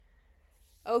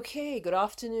Okay, good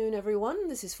afternoon, everyone.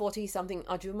 This is 40 something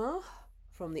Ajuma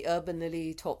from the Urban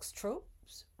Lily Talks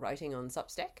Tropes, writing on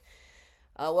Substack.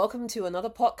 Welcome to another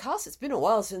podcast. It's been a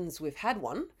while since we've had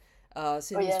one,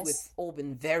 since we've Yes. all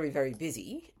been very, very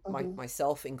busy, Mm-hmm.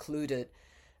 myself included,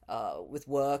 with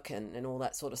work and all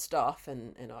that sort of stuff.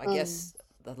 And I Mm. guess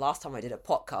the last time I did a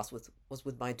podcast was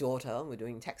with my daughter. We're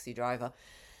doing Taxi Driver.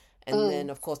 And then,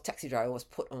 Mm. of course, Taxi Driver was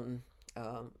put on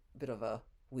a bit of a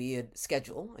weird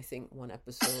schedule. I think one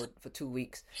episode for 2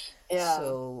 weeks. Yeah.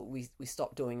 So we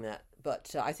stopped doing that.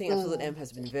 But I think Absolute Mm. M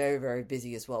has been very, very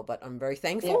busy as well. But I'm very Yep.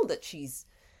 thankful that she's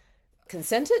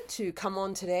consented to come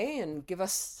on today and give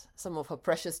us some of her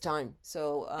precious time.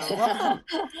 So welcome.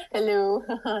 Hello.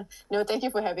 No, thank you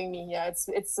for having me. Yeah,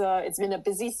 it's been a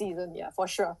busy season. Yeah, for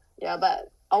sure. Yeah, but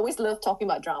I always love talking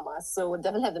about dramas, so we'll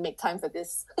definitely have to make time for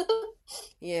this.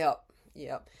 Yeah,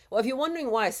 yeah. Well, if you're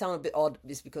wondering why I sound a bit odd,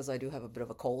 it's because I do have a bit of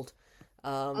a cold.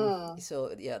 Mm.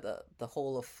 So yeah, the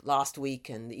whole of last week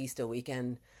and the Easter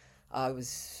weekend, I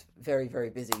was very, very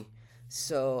busy.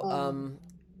 So Mm.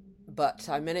 but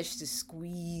I managed to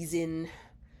squeeze in,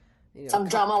 Some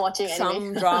drama watching anyway.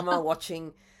 some drama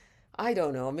watching. I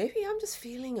don't know. Maybe I'm just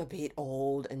feeling a bit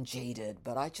old and jaded,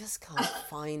 but I just can't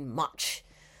find much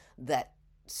that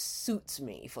suits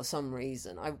me for some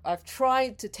reason. I've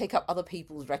tried to take up other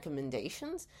people's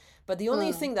recommendations, but the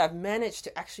only Mm. thing that I've managed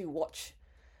to actually watch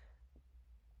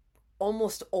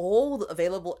almost all the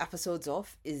available episodes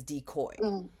of is Decoy,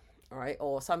 Mm. all right,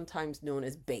 or sometimes known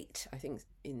as Bait. I think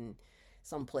in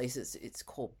some places it's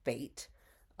called Bait.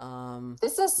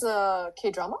 This is a K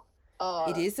drama.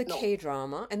 It is a No. K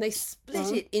drama, and they split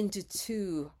Mm. it into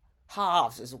two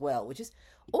halves as well, which is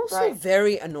also Right.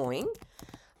 very annoying.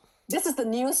 This is the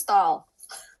new style.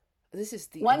 This is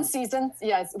the One season.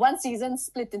 Yeah, it's one season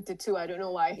split into two. I don't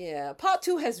know why. Yeah, part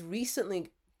two has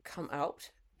recently come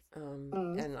out,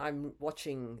 Mm. and I'm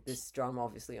watching this drama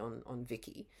obviously on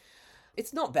Viki.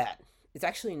 It's not bad. It's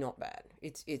actually not bad.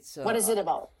 What is it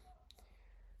about?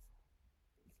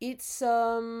 It's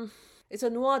it's a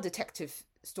noir detective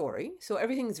story. So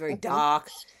everything's very Okay. dark.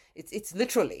 It's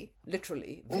literally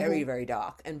very, Mm-hmm. very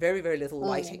dark and very, very little Mm.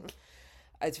 lighting.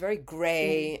 It's very Mm.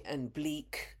 gray and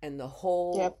bleak, and the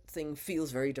whole Yep. thing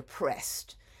feels very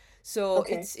depressed. So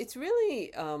Okay. it's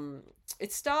really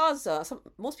it stars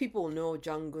most people know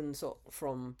Jang Gun Sok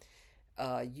from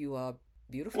You Are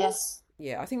Beautiful. Yes.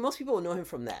 Yeah, I think most people know him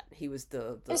from that. He was He's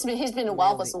been the a while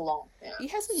male for lead. so long. Yeah. He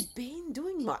hasn't been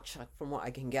doing much, from what I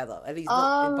can gather. At least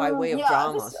not by way of Yeah, this,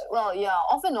 dramas. well, yeah,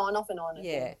 off and on, off and on. I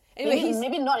Yeah. think Anyway,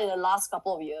 maybe not in the last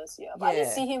couple of years. Yeah, but yeah,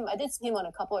 I did see him on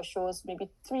a couple of shows, maybe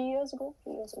 3 years ago.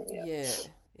 3 years ago. Yeah. yeah,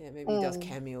 yeah. Maybe he does Mm.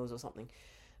 cameos or something.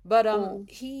 But Mm.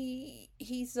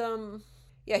 he's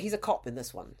yeah, he's a cop in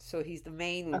this one. So Okay. he's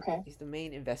the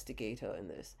main investigator in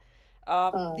this.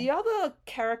 Mm. The other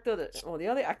character or the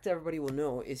other actor everybody will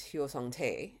know is Hyo Sung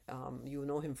Tae. You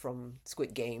know him from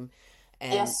Squid Game,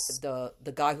 and Yes. the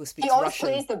guy who He speaks always Russian.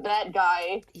 plays the bad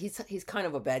guy. He's kind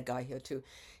of a bad guy here too.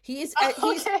 He is Okay.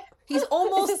 he's It's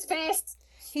almost his face.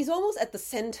 he's almost at the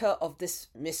center of this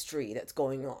mystery that's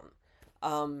going on.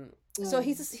 So Mm.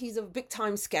 he's a big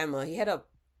time scammer.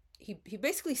 He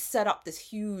basically set up this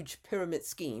huge pyramid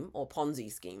scheme or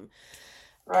Ponzi scheme,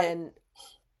 Right. and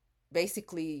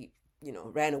basically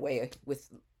ran away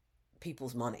with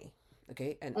people's money.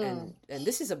 Okay, Mm. and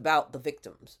this is about the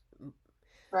victims.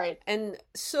 Right. And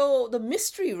so the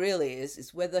mystery really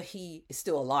is whether he is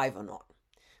still alive or not,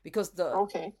 because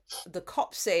Okay. the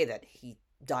cops say that he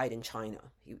died in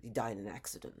China. He died in an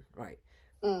accident, right?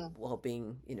 Mm. While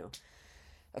being,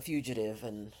 a fugitive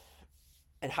and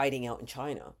hiding out in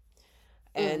China.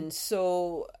 Mm. And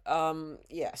so,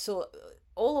 yeah, so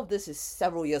all of this is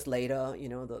several years later.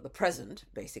 The present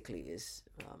basically is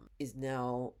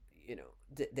now,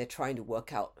 they're trying to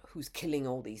work out who's killing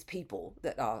all these people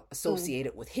that are Mm.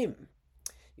 associated with him.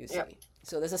 You see, Yep.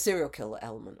 so there's a serial killer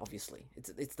element. Obviously,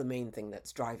 it's the main thing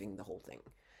that's driving the whole thing.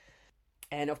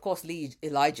 And of course, Lee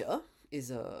Elijah is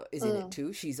in it Mm.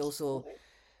 too. She's also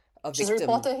a She's a victim.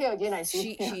 reporter here again. I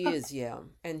see. She is, yeah,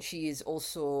 and she is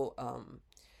also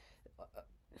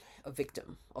a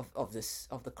victim of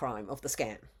the crime, of the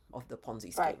scam, of the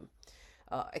Ponzi Right. scheme.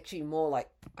 Actually, more like,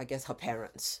 I guess, her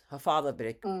parents. Her father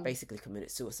Mm. basically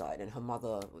committed suicide, and her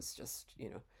mother was just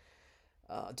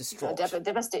distraught.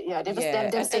 Devastated. Yeah, Yeah,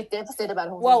 devastated about the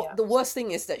whole well, thing. the worst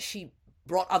thing is that she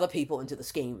brought other people into the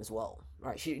scheme as well,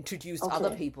 right? She introduced other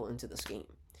Okay. people into the scheme.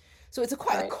 So it's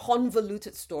quite a Right.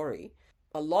 convoluted story.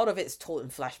 A lot of it's told in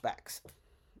flashbacks.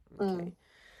 Okay. Mm.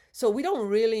 So we don't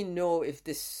really know if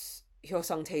this Hyo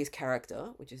Sang Tae's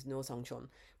character, which is No Sang Chon,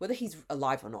 whether he's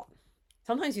alive or not.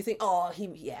 Sometimes you think, oh,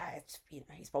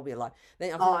 he's probably alive.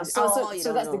 Then Oh, after, oh,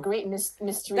 so that's the no. great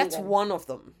mystery That's then. one of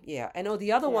them. Yeah. And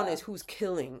the other one Yeah. is who's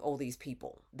killing all these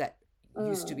people that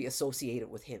used to be associated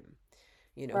with him.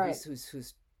 Right.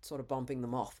 Who's sort of bumping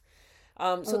them off.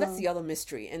 So that's Mm. the other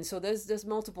mystery. And so there's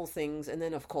multiple things. And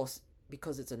then of course,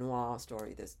 because it's a noir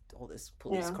story, there's all this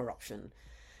police Yeah. corruption.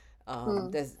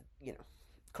 Mm. There's,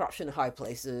 corruption in high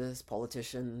places,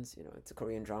 politicians, it's a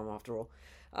Korean drama after all.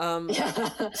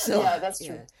 Yeah. So Yeah, that's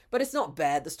true. yeah, but it's not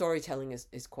bad. The storytelling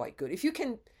is quite good. If you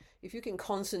can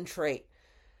concentrate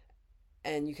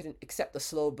and you can accept the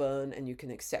slow burn and you can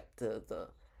accept the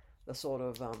sort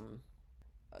of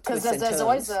Because twists and there's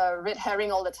always turns. a red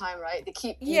herring all the time, right? They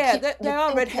keep you Yeah, keep there you are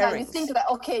think, red yeah, you herrings. think that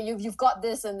okay, you've got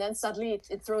this, and then suddenly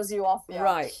it throws you off. Yeah.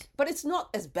 Right, but it's not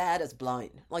as bad as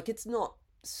Blind. Like it's not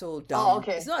so dumb. Oh,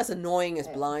 okay. It's not as annoying as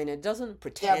Yeah. Blind. It doesn't Yeah,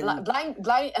 pretend.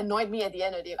 blind annoyed me at the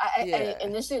end of the day. I Yeah.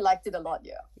 initially liked it a lot.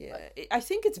 Yeah. Yeah, I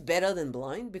think it's better than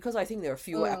Blind because I think there are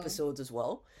fewer Mm. episodes as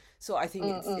well. So I think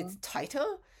it's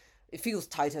tighter. It feels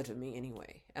tighter to me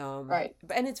anyway. Right.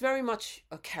 And it's very much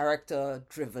a character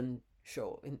driven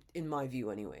show in my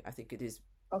view anyway. I think it is.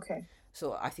 Okay.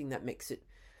 So I think that makes it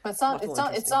But it's much more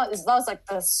interesting. it sounds like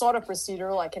the sort of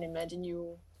procedural I can imagine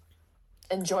you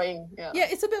enjoying. Yeah. Yeah,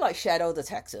 it's a bit like Shadow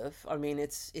Detective. I mean,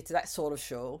 it's that sort of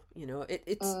show.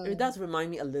 It does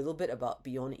remind me a little bit about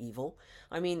Beyond Evil.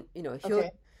 I mean,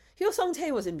 Okay. Hyo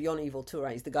Sung-tae was in Beyond Evil too,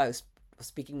 right? He's the guy who's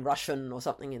speaking Russian or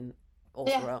something in all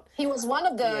Yeah. throughout. He was one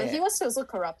of the. Yeah. He was also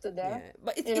corrupted there. Yeah,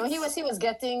 but He was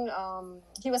getting.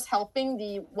 He was helping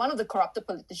one of the corrupted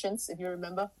politicians, if you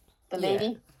remember, the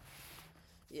lady.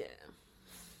 Yeah.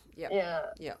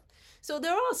 Yeah. Yeah. So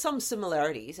there are some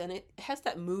similarities, and it has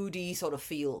that moody sort of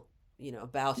feel,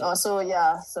 about it. Oh, so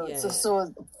yeah. So Yeah.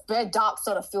 so very dark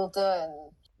sort of filter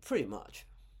and. Pretty much.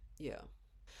 Yeah.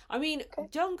 I mean,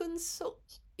 Jung Gun-suk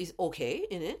is okay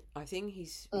in it. I think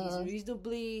he's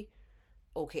reasonably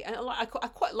okay, and I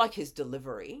quite like his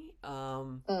delivery.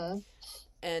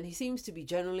 And he seems to be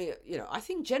generally, I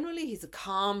think generally he's a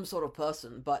calm sort of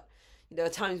person, but there are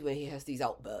times when he has these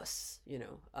outbursts,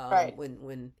 Right.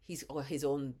 when he's got his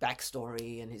own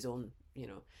backstory and his own,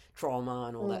 trauma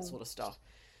and all that sort of stuff.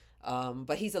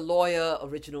 But he's a lawyer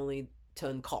originally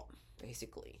turned cop,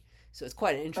 basically. So it's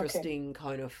quite an interesting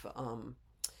kind of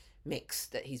mix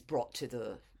that he's brought to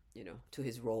the, to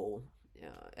his role.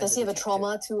 Does he have a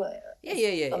trauma too?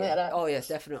 Yeah. Something like that. Oh yes,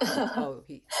 definitely.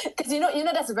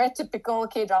 Because that's a very typical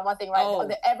K drama thing, right? Oh.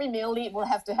 Every male lead will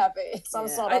have to have some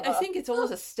sort of I think it's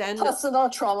almost a standard. personal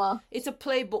trauma. It's a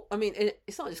playbook. I mean,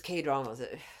 it's not just K dramas.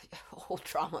 All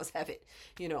dramas have it.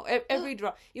 Every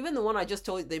drama, even the one I just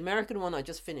told you, the American one I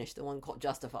just finished, the one called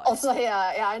Justified. Also,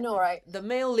 yeah, I know, right? The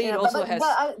male lead But has.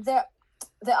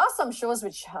 there are some shows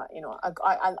which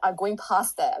are going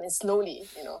past that. I mean, slowly.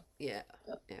 Yeah.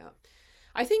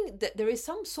 I think that there is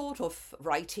some sort of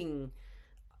writing.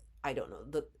 I don't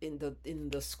know, in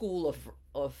the school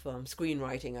of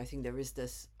screenwriting. I think there is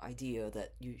this idea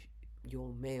that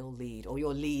your male lead or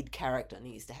your lead character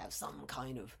needs to have some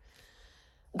kind of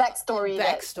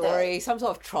backstory, some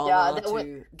sort of trauma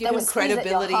to give him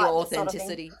credibility or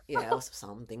authenticity, or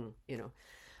something.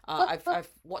 I've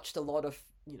watched a lot of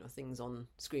things on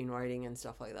screenwriting and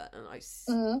stuff like that,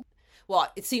 and well,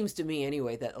 it seems to me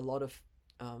anyway that a lot of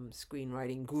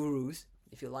screenwriting gurus,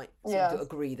 if you like, seem to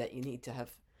agree that you need to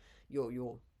have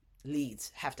your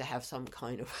leads have to have some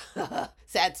kind of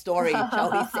sad story,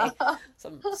 shall we say,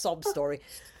 some sob story.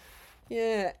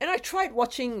 Yeah, and I tried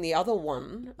watching the other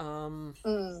one.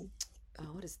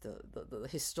 What is the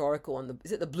historical one?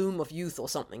 Is it The Bloom of Youth or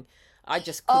something? I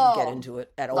just couldn't get into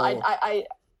it at all.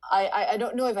 I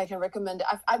don't know if I can recommend it.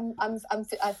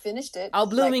 I finished it. Our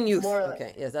Blooming Youth.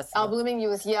 Okay, yes, that's Our Blooming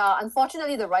Youth. Yeah,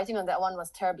 unfortunately, the writing on that one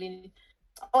was terribly.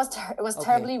 It was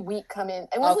terribly weak. I mean,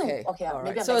 it wasn't okay.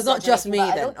 Maybe I'm so it's not just me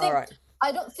then. All right.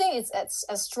 I don't think it's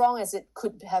as strong as it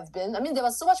could have been. I mean, there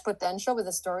was so much potential with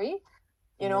the story,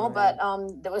 but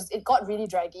it got really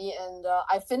draggy, and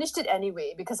I finished it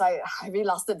anyway because I really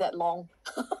lasted that long.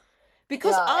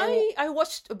 Because I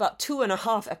watched about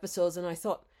 2.5 episodes and I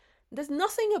thought, there's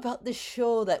nothing about this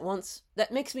show that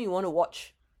makes me want to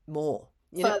watch more.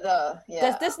 Further,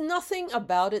 yeah. There's nothing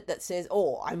about it that says,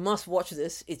 "Oh, I must watch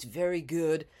this. It's very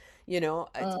good."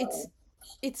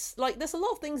 It's like there's a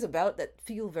lot of things about it that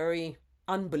feel very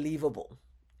unbelievable,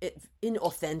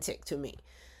 inauthentic to me.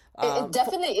 It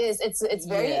definitely is. It's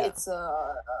very it's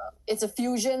a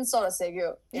fusion sort of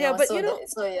segue.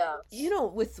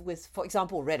 With for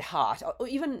example, Red Heart or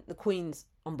even the Queen's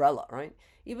Umbrella, right?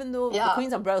 Even though the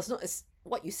Queen's Umbrella is not as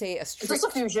what you say a strict. It's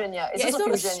also fusion, yeah. It's not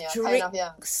fusion, a strict kind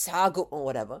of, sagup or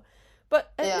whatever,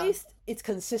 But at Yeah. least it's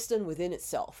consistent within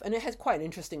itself, and it has quite an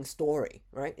interesting story,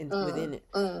 right? Within it,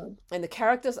 and the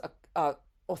characters are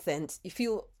authentic. You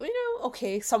feel,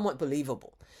 okay, somewhat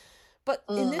believable. But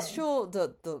in this show,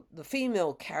 the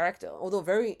female character, although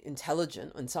very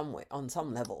intelligent in some way, on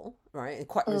some level, right, and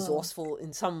quite resourceful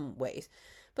in some ways,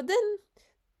 but then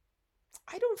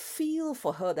I don't feel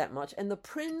for her that much. And the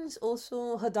prince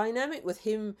also, her dynamic with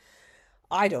him,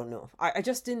 I don't know. I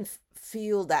just didn't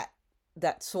feel that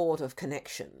sort of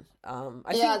connection. I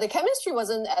Yeah, think, the chemistry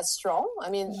wasn't as strong. I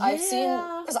mean, I've seen,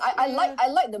 yeah, because I yeah,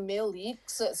 like the male lead,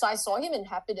 so I saw him in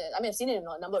Happiness. I mean, I've seen it in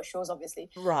a number of shows, obviously.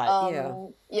 right, yeah.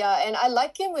 Yeah, and I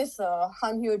like him with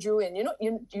Han Hyo-joo, and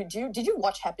did you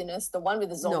watch Happiness, the one with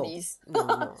the No, zombies?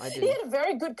 no, I He didn't. had a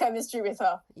very good chemistry with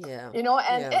her, Yeah, and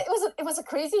yeah, it was a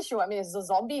crazy show. I mean, it's the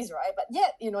zombies, right? But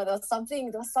yet, there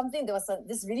was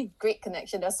this really great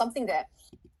connection. There was something there.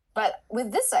 But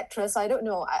with this actress, I don't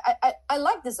know. I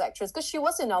like this actress because she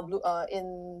was in our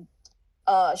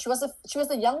she was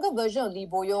the younger version of Lee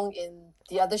Bo Young in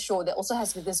the other show that also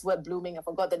has with this word blooming. I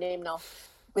forgot the name now,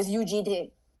 with Yu Ji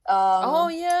Dae. oh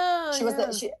yeah, She was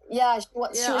yeah, she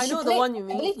was yeah, I she know the played, one you I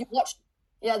mean. believe you watched.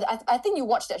 Yeah, I think you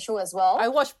watched that show as well. I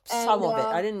watched some And of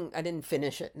it. I didn't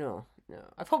finish it. No, no.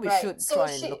 I probably right, should so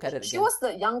try and look at it she again. was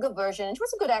the younger version, and she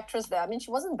was a good actress there. I mean, she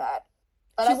wasn't bad.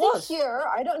 But She I think was. here,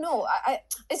 I don't know.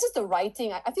 It's just the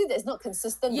writing. I feel that it's not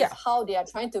consistent Yeah. with how they are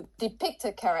trying to depict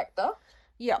a character.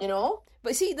 Yeah. You know,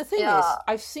 But see, the thing is, Yeah.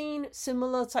 I've seen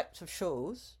similar types of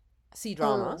shows, C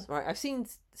dramas, right? I've seen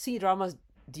C dramas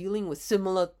dealing with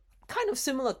similar,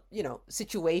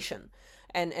 situation,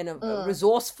 and a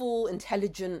resourceful,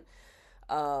 intelligent,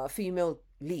 female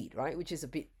lead, right? Which is a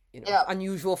bit, Yeah.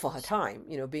 unusual for her time,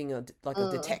 being a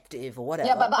detective or whatever.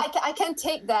 Yeah, but I can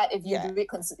take that if you Yeah. do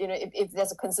it. If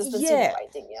there's a consistency in Yeah. the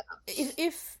writing. Yeah.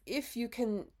 If you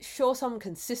can show some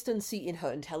consistency in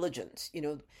her intelligence,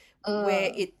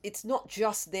 where it's not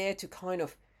just there to kind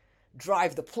of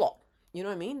drive the plot. You know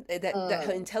what I mean? That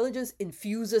her intelligence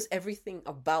infuses everything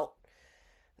about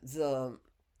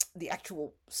the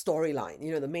actual storyline,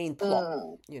 the main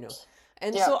plot,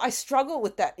 And Yeah. so I struggle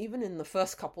with that even in the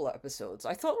first couple of episodes.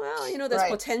 I thought, well, there's Right.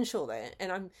 potential there,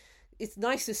 and it's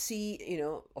nice to see,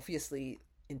 obviously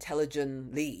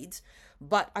intelligent leads,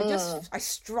 but I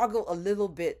struggle a little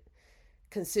bit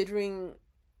considering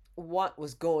what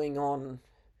was going on,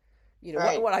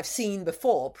 Right. what I've seen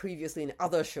before previously in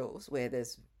other shows where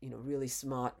there's, really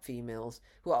smart females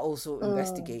who are also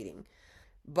investigating,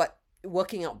 but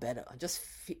working out better, just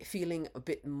feeling a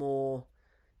bit more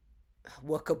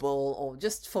workable, or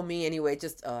just for me anyway,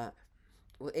 just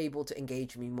were able to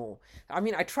engage me more. I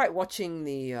mean, I tried watching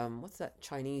the what's that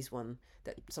Chinese one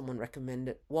that someone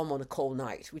recommended, Warm on a Cold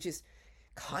Night, which is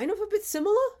kind of a bit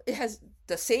similar. It has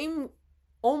the same,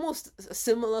 almost a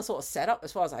similar sort of setup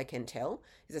as far as I can tell.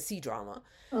 It's a C drama,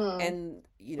 and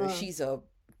she's a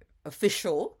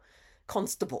official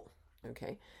constable,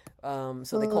 okay,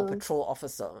 so they call patrol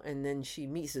officer, and then she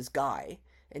meets this guy,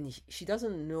 and she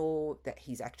doesn't know that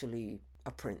he's actually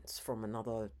a prince from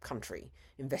another country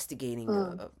investigating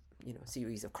a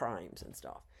series of crimes and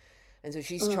stuff. And so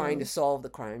she's trying to solve the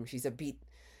crime. She's a bit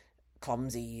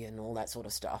clumsy and all that sort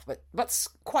of stuff, but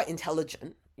quite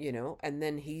intelligent, and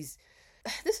then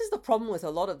this is the problem with a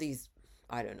lot of these,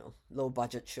 I don't know, low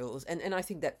budget shows, and I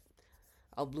think that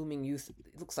Our Blooming Youth,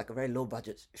 it looks like a very low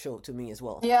budget show to me as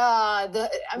well. Yeah,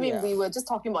 Yeah. we were just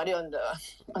talking about it on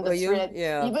the Were you? thread.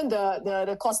 Yeah. Even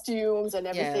the costumes and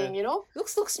everything,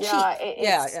 Looks cheap.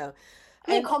 Yeah, yeah. I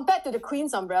mean, And- compared to the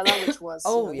Queen's Umbrella, which was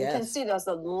you can yes. see there's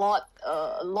a lot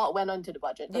went into the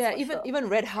budget. That's for sure. even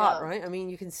Red Heart, Yeah. right? I mean,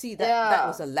 you can see that Yeah.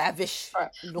 was a lavish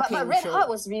Right. looking But Red show. Heart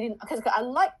was really because I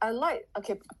like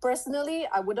okay, personally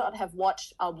I would not have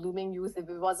watched Our Blooming Youth if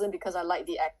it wasn't because I like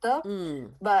the actor.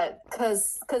 But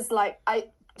because like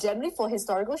I generally for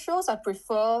historical shows I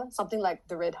prefer something like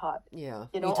the Red Heart, Yeah.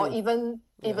 you me know, or too. even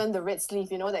the Red Sleeve,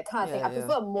 that kind of thing. Yeah, I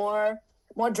prefer more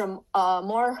more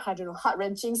I don't know,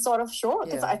 heart-wrenching sort of show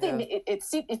because Yeah, I think yeah.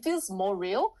 it feels more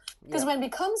real. Because Yeah. when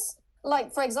it becomes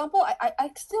like, for example,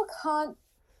 I still can't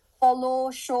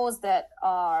follow shows that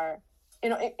are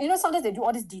sometimes they do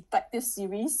all these detective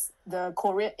series, the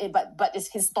Korean, but it's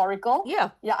historical.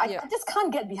 Yeah. I just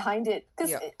can't get behind it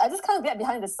because Yeah. I just can't get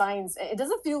behind the science. It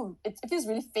doesn't feel it feels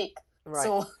really fake. Right.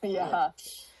 So yeah.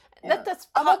 Yeah. That's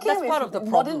I'm part, okay that's with part of the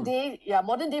modern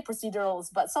problem. day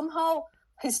procedurals, but somehow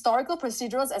historical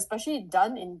procedurals, especially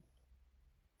done in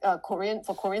Korean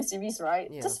series, right?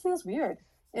 Yeah. It just feels weird.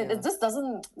 Yeah. It just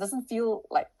doesn't feel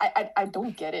like I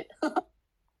don't get it.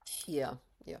 Yeah.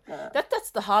 Yeah.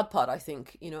 That's the hard part, I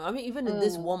think. I mean, even in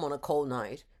this Warm on a Cold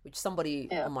Night, which somebody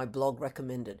Yeah. on my blog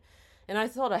recommended, And I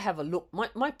thought I have a look.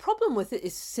 My problem with it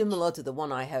is similar to the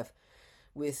one I have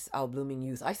with Our Blooming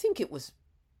Youth. I think it was,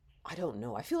 I don't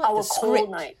know. I feel like Our the script.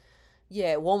 Cold Night.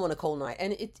 Yeah, Warm on a Cold Night.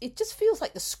 And it just feels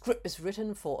like the script is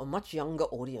written for a much younger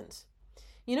audience.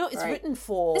 You know, it's written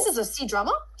for... This is a C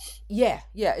drama? Yeah,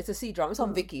 it's a C drama. It's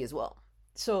on Viki as well.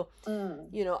 So,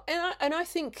 you know, and I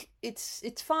think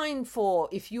it's fine for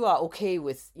if you are okay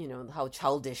with, you know, how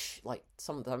childish, like,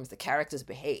 sometimes the characters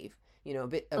behave, you know, a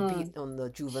bit on the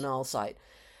juvenile side.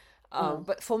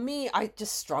 But for me, I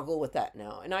just struggle with that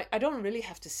now. And I don't really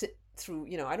have to sit through,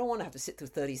 you know, I don't want to have to sit through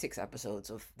 36 episodes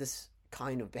of this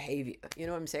kind of behavior. You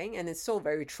know what I'm saying? And it's so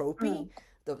very tropey.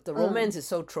 The romance is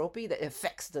so tropey that it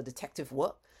affects the detective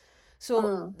work.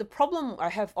 So the problem I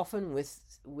have often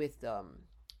with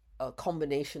a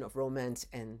combination of romance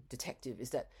and detective is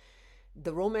that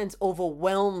the romance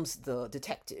overwhelms the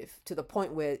detective to the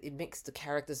point where it makes the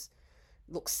characters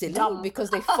look silly because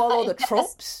they follow the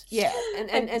tropes. Yeah,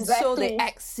 and so they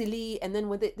act silly, and then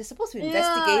when they're supposed to be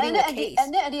investigating a case.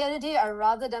 And then at the end of the day, I'd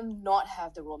rather them not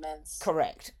have the romance.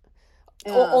 Correct.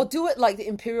 Yeah. Or do it like the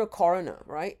Imperial Coroner,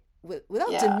 right?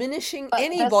 Without diminishing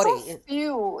anybody.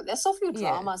 There's so few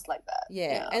dramas like that.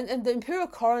 Yeah. And the Imperial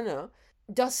Coroner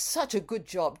does such a good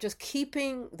job just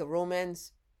keeping the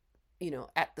romance, you know,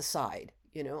 at the side,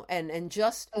 you know, and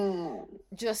just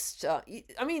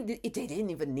I mean, they didn't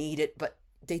even need it, but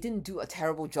they didn't do a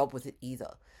terrible job with it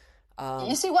either.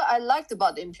 You see, what I liked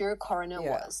about the Imperial Coroner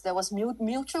was there was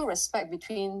mutual respect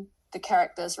between the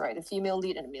characters, right? The female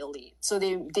lead and the male lead. So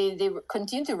they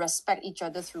continue to respect each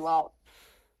other throughout.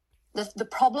 The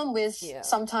problem with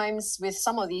sometimes with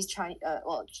some of these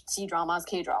C dramas,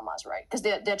 K dramas, right? Because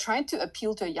they're trying to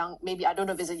appeal to a young, maybe, I don't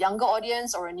know if it's a younger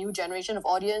audience or a new generation of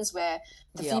audience where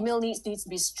the female needs to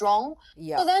be strong.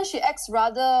 Yeah. So then she acts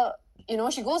rather, you know,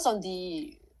 she goes on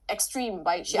the extreme,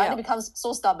 right? She either becomes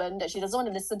so stubborn that she doesn't want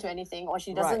to listen to anything, or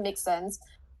she doesn't make sense,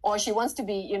 or she wants to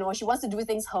be, you know, she wants to do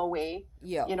things her way.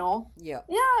 Yeah. You know? Yeah.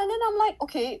 Yeah, and then I'm like,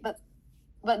 okay, but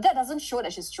that doesn't show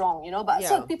that she's strong, you know. But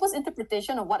so people's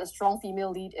interpretation of what a strong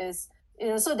female lead is, you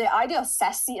know, so the idea of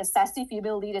a sassy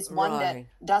female lead is one that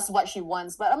does what she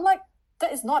wants. But I'm like,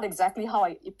 that is not exactly how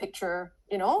I picture,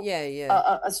 you know,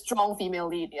 a strong female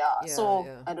lead. So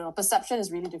I don't know, perception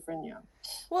is really different.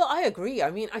 Well, I agree.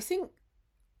 I mean, I think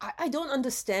I don't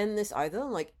understand this either.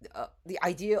 Like the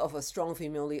idea of a strong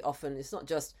female lead often is not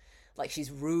just like she's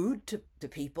rude to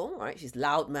people, right? She's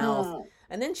loudmouth,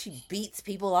 and then she beats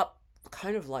people up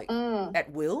kind of like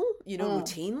at will, you know,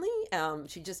 routinely.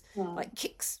 She just like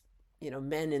kicks, you know,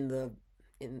 men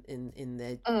in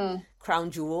their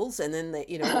crown jewels, and then they,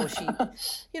 you know, or she,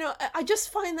 you know, I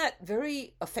just find that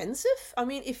very offensive. I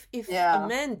mean, if a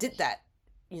man did that,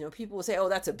 you know, people would say, oh,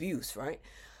 that's abuse, right?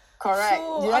 Correct.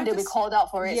 So they'll be called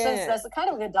out for it. So there's kind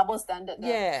of like a double standard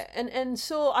there. Yeah, and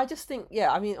so I just think,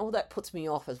 I mean, all that puts me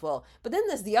off as well. But then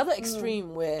there's the other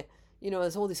extreme where, you know,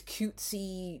 there's all this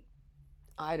cutesy,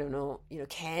 I don't know, you know,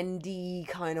 candy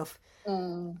kind of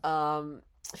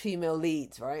female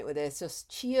leads, right? Where they're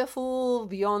just cheerful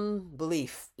beyond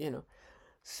belief, you know.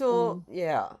 So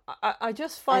I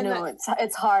just find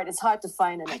it's hard to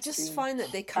find an extreme. I just find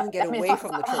that they can't get away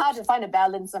from the tropes. Hard to find a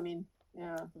balance. I mean,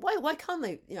 why can't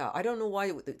they? I don't know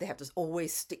why they have to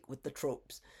always stick with the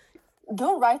tropes.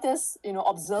 Don't writers, you know,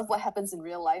 observe what happens in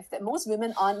real life, that most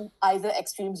women aren't either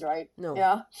extremes, right? No.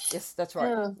 Yes, that's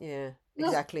right. Yeah,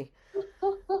 exactly.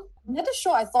 Another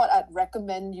show I thought I'd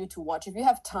recommend you to watch if you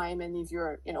have time, and if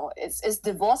you're, you know, it's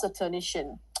Divorce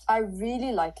Attorneyship. I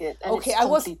really like it. And okay, I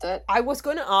was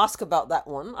going to ask about that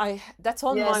one. That's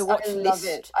on my watch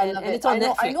list. I love it. It's on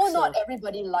Netflix. I know not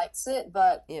everybody likes it,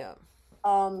 but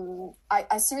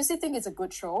I seriously think it's a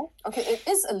good show. Okay, it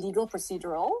is a legal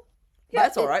procedural. Yeah,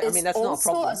 that's all right. I mean, that's not a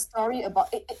problem. It's also a story about...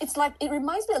 It's like... It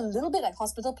reminds me a little bit like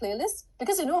Hospital Playlist.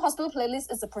 Because, you know, Hospital Playlist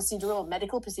is a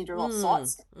medical procedural of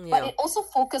sorts. But it also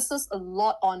focuses a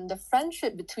lot on the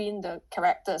friendship between the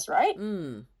characters, right?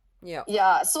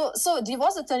 Yeah. So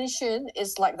Divorce Attorneyship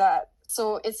is like that.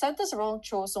 So it centers around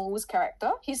Cho Sung-woo's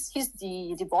character. He's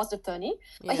the divorce attorney.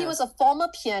 But he was a former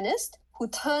pianist who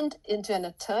turned into an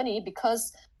attorney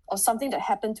because of something that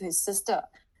happened to his sister.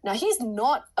 Now, he's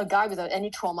not a guy without any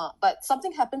trauma, but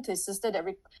something happened to his sister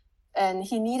and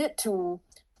he needed to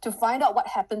find out what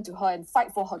happened to her and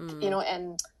fight for her, you know,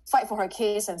 and fight for her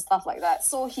case and stuff like that.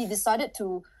 So he decided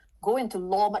to go into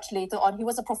law much later on. He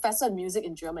was a professor in music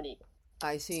in Germany.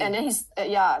 I see. And then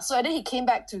and then he came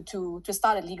back to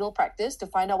start a legal practice to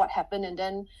find out what happened. And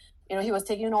then, you know, he was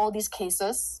taking all these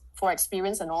cases for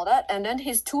experience and all that. And then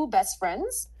his two best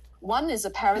friends, one is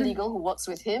a paralegal who works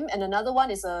with him, and another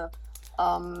one is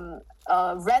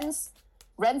rents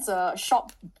rents a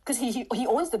shop because he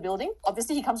owns the building.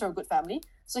 Obviously, he comes from a good family,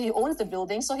 so he owns the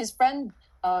building. So his friend,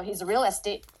 he's a real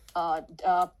estate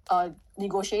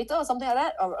negotiator or something like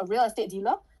that, or a real estate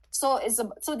dealer. So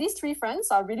so these three friends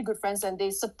are really good friends, and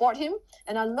they support him,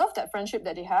 and I love that friendship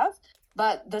that they have.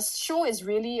 But the show is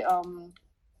really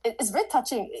it's very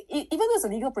touching, even though it's a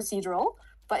legal procedural,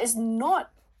 but it's not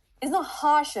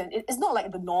harsh, and it's not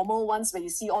like the normal ones where you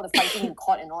see all the fighting in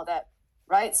court and all that,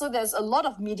 right? So there's a lot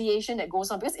of mediation that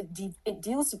goes on because it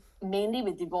deals mainly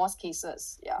with divorce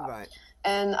cases, yeah. Right.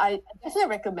 And I definitely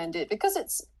recommend it because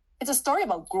it's a story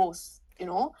about growth, you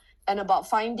know, and about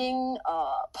finding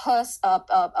purpose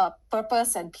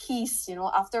and peace, you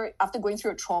know, after going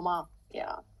through a trauma,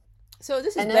 yeah. So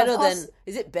this is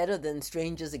is it better than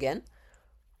Strangers Again?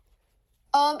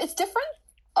 It's different.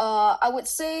 I would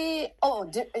say,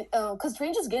 because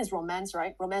Strangers Again is romance,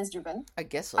 right? Romance driven. I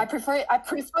guess so. I prefer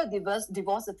Divorce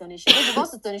Definition.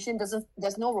 Divorce Definition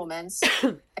there's no romance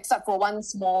except for one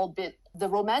small bit. The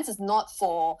romance is not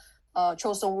for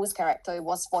Cho Sung-woo's character. It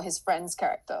was for his friend's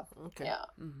character. Okay. Yeah.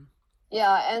 Mm-hmm.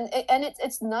 Yeah, and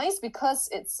it's nice because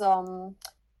it's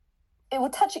it will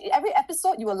touch every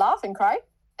episode. You will laugh and cry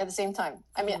at the same time.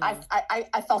 I mean,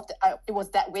 I felt it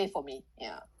was that way for me.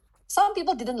 Yeah. Some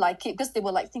people didn't like it because they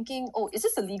were like thinking, oh, is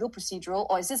this a legal procedural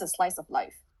or is this a slice of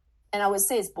life? And I would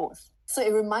say it's both. So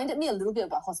it reminded me a little bit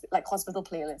about Hospital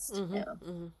Playlist. Mm-hmm, yeah.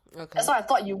 Mm-hmm. Okay. That's why I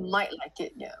thought you might like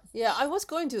it. Yeah. Yeah, I was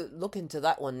going to look into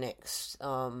that one next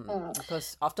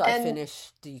because after I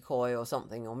finish Decoy or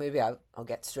something, or maybe I'll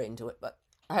get straight into it. But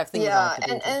I have things I have to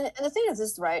do. And the thing is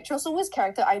this, right? Cho Sung-woo's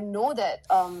character, I know that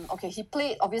he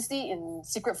played obviously in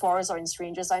Secret Forest or in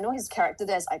Strangers. I know his character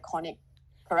there is iconic,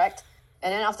 correct?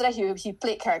 And then after that, he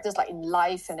played characters like in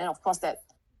Life, and then of course that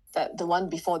the one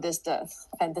before this, the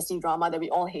fantasy drama that we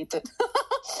all hated,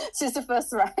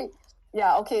 Sisyphus, right?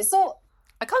 Yeah. Okay. So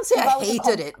I can't say I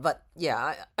hated it, but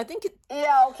yeah, I think it.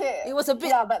 Yeah. Okay. It was a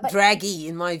bit draggy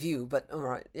in my view, but all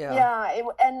right. Yeah. Yeah.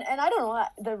 And I don't know.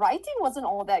 The writing wasn't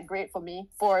all that great for me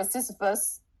for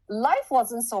Sisyphus. Life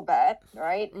wasn't so bad,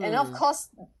 right? And of course,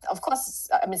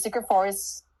 I mean, Secret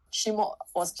Forest. Shimo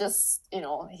was just,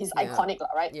 he's iconic,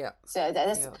 right? Yeah. So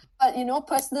that's, but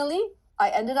personally, I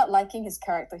ended up liking his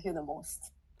character here the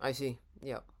most. I see.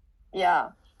 Yeah. Yeah.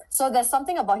 So there's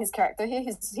something about his character here.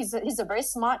 He's a very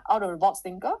smart, out of the box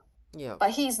thinker. Yeah.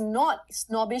 But he's not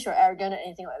snobbish or arrogant or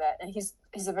anything like that. And he's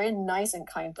a very nice and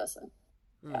kind person.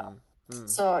 Yeah.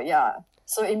 So yeah.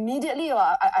 So immediately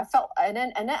I felt, and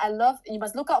then I love. You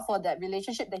must look out for that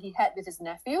relationship that he had with his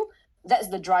nephew. That's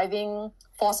the driving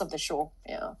force of the show.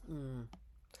 Yeah.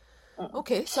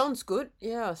 Okay, sounds good.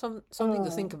 Yeah, something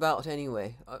to think about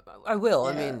anyway. I will.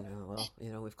 Yeah. I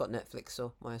mean, we've got Netflix,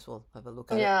 so might as well have a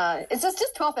look at it. Yeah, it's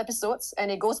just 12 episodes, and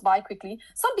it goes by quickly.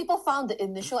 Some people found the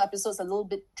initial episodes a little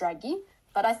bit draggy,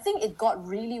 but I think it got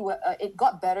it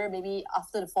got better maybe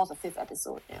after the 4th or 5th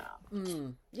episode. Yeah.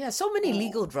 Yeah, so many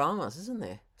legal dramas, isn't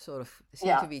there? Sort of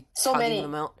seem to be chugging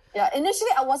them out. Yeah,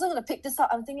 initially I wasn't going to pick this up.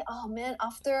 I'm thinking, oh man,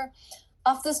 after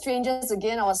Strangers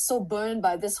Again, I was so burned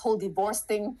by this whole divorce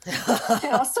thing.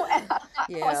 I was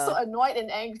so annoyed and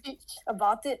angry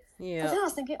about it. Yeah. But then I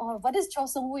was thinking, oh, what is Cho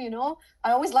Sung-woo,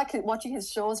 I always like watching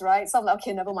his shows, right? So I'm like,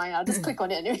 okay, never mind, I'll just click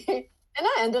on it anyway. And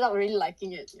I ended up really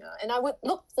liking it. Yeah. And I would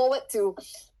look forward to,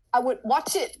 I would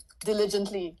watch it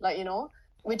diligently,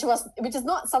 which is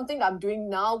not something that I'm doing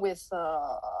now with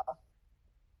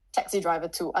Taxi Driver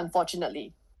 2,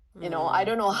 unfortunately. I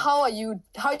don't know, how are you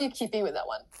keeping with that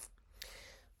one?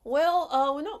 Well,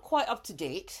 we're not quite up to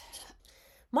date.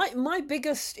 My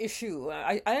biggest issue,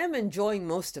 I am enjoying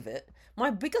most of it.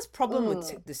 My biggest problem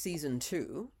with the season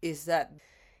 2 is that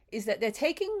they're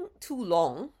taking too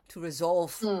long to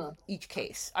resolve each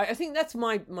case. I think that's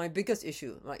my biggest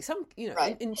issue. Like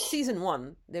in season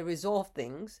 1, they resolved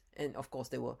things, and of course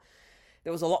there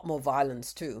was a lot more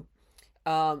violence too.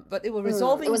 But they were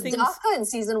resolving things. It was darker in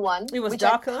season 1. It was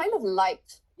darker. I kind of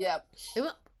liked. Yeah.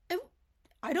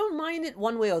 I don't mind it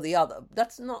one way or the other.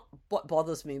 That's not what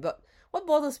bothers me. But what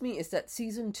bothers me is that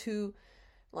season 2,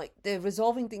 they're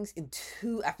resolving things in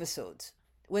 2 episodes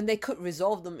when they could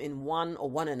resolve them in 1 or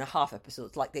 1.5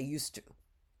 episodes like they used to.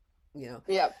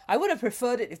 Yeah. I would have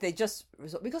preferred it if they just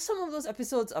resolved, because some of those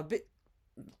episodes are a bit,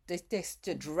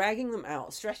 they're dragging them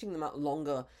out, stretching them out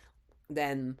longer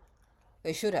than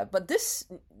they should have. But this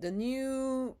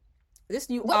new what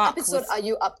arc. What episode are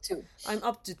you up to? I'm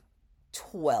up to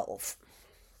 12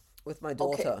 with my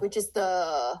daughter. Okay, which is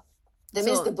that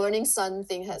means the Burning Sun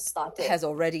thing has started. Has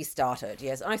already started,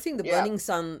 yes. And I think the Burning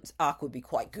Sun's arc would be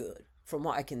quite good from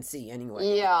what I can see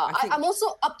anyway. Yeah, I think, I'm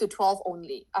also up to 12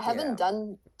 only. I haven't Yeah.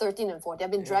 done 13 and 14.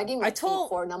 I've been dragging my feet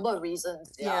for a number of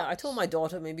reasons. yeah, I told my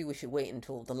daughter maybe we should wait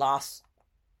until the last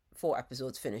 4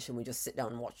 episodes finish and we just sit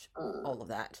down and watch all of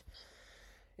that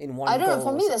in one I don't go know. For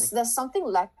or me, something. there's something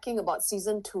lacking about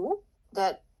season 2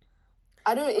 that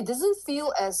I don't know. It doesn't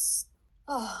feel as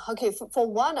okay. For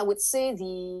one, I would say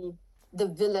the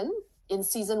villain in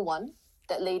season 1,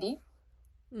 that lady,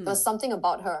 there's something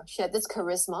about her. She had this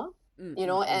charisma, you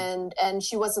know, and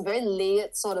she was a very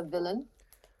layered sort of villain,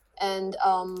 and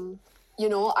you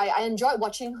know, I enjoyed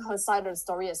watching her side of the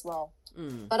story as well.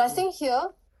 But I think here,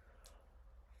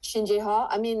 Shin Jae-ha,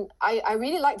 I mean, I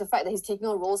really like the fact that he's taking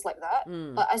on roles like that.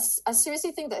 But I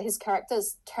seriously think that his character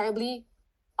is terribly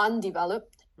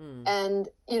undeveloped. And,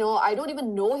 you know, I don't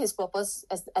even know his purpose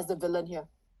as the villain here,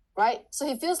 right? So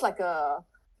he feels like a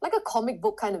comic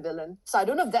book kind of villain. So I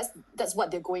don't know if that's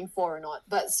what they're going for or not.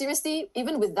 But seriously,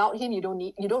 even without him, you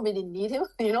don't really need him,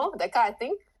 you know, that kind of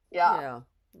thing. Yeah.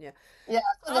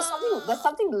 So there's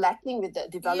something lacking with the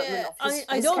development of his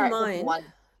I don't character. mind. One.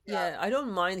 Yeah, I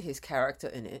don't mind his character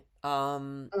in it.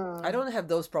 I don't have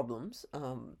those problems.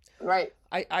 Right.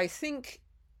 I think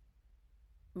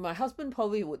my husband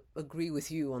probably would agree with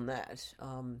you on that.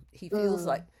 He feels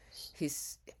like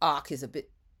his arc is a bit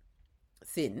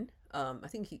thin. I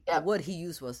think the word he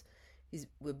used was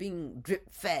we're being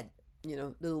drip fed, you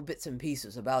know, little bits and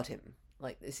pieces about him.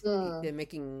 Like this, they're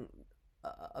making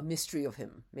a mystery of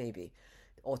him, maybe,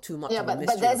 or too much. Yeah, of a mystery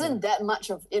but there of him. isn't that much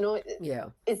of, you know. Yeah.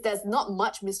 There's not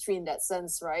much mystery in that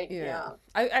sense, right? Yeah.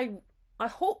 I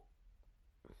hope.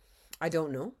 I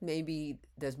don't know. Maybe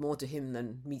there's more to him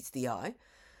than meets the eye.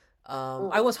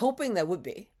 I was hoping there would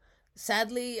be.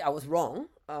 Sadly, I was wrong.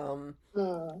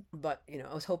 But you know,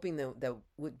 I was hoping there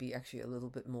would be actually a little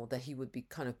bit more, that he would be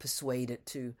kind of persuaded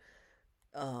to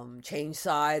change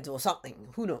sides or something.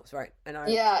 Who knows, right? And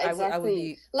exactly. I would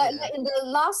be, like in the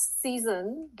last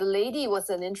season, the lady was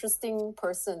an interesting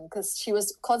person because she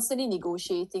was constantly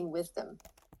negotiating with them.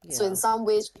 Yeah. So in some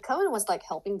ways, she kind of was like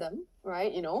helping them,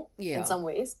 right? You know, in some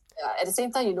ways. At the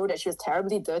same time, you know that she was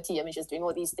terribly dirty. I mean, she was doing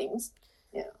all these things.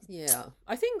 Yeah.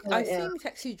 I think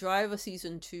Taxi Driver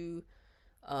season 2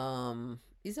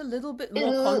 is a little bit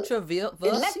more controversial.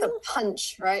 It lacked a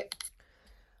punch, right?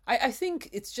 I think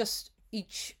it's just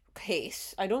each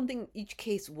case. I don't think each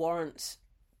case warrants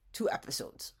 2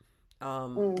 episodes.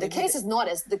 The cases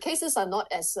are not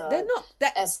as they're not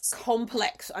that as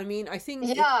complex. I mean, I think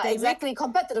exactly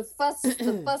compared to the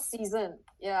first season.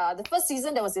 Yeah, the first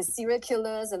season there was the serial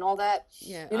killers and all that.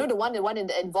 Yeah, you know, the one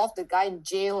that involved the guy in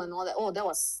jail and all that. Oh, that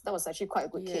was actually quite a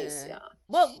good case. Yeah.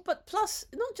 Well, but plus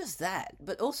not just that,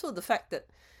 but also the fact that,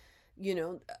 you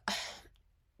know,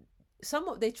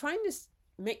 they're trying to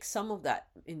make some of that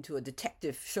into a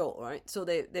detective show, right? So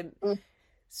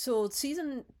So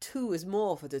season 2 is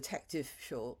more of a detective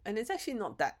show, and it's actually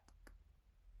not that.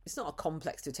 It's not a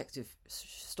complex detective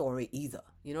story either.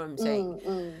 You know what I'm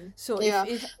saying? So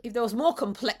if there was more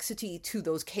complexity to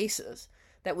those cases,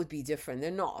 that would be different.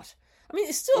 They're not. I mean,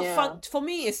 it's still fun for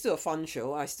me. It's still a fun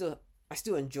show. I still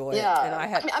enjoy it, and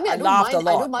I laughed a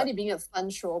lot. I don't mind it being a fun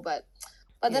show, but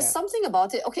there's something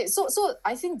about it. Okay, so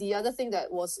I think the other thing that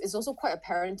is also quite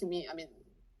apparent to me. I mean,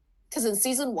 because in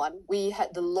season 1 we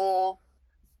had the law.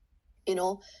 You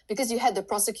know, because you had the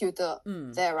prosecutor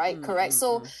there, right? Correct.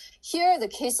 So here the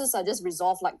cases are just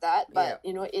resolved like that, but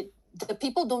you know, the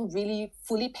people don't really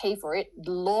fully pay for it.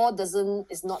 The law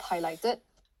is not highlighted.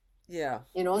 Yeah.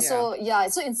 You know, so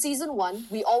in season 1,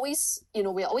 we're always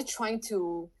trying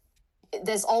to.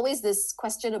 There's always this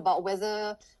question about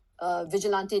whether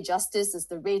vigilante justice is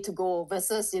the way to go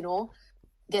versus, you know,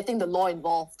 getting the law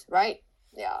involved, right?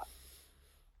 Yeah.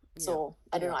 So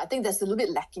I don't know. I think there's a little bit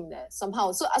lacking there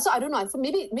somehow. So I don't know.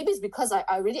 Maybe it's because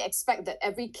I really expect that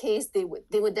every case they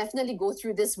would definitely go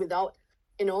through this without,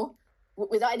 you know,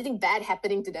 without anything bad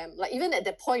happening to them. Like even at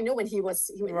that point, you know, when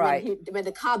when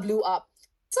the car blew up.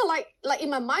 So like in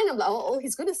my mind, I'm like, oh,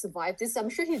 he's going to survive this. I'm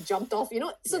sure he's jumped off. You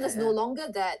know, so there's no longer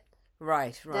that.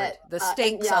 Right. The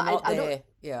stakes are not there.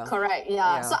 Yeah. Correct.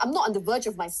 Yeah. So I'm not on the verge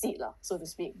of my seat, so to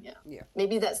speak. Yeah.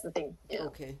 Maybe that's the thing. Yeah.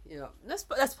 Okay. Yeah.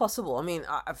 That's possible. I mean,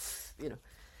 I've you know,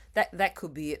 that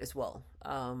could be it as well.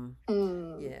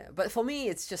 Yeah. But for me,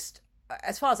 it's just,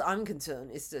 as far as I'm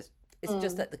concerned, it's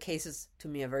just that the cases to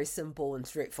me are very simple and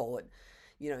straightforward.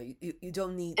 You know, you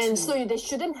don't need. And so they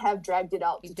shouldn't have dragged it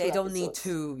out. They don't need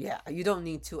to. Yeah. You don't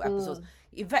need 2 episodes.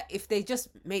 In fact, if they just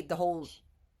made the whole,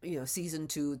 you know, season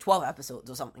 2 12 episodes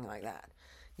or something like that,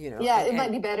 you know, it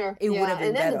might be better. It would have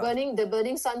been better. And then the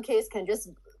burning sun case can just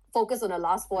focus on the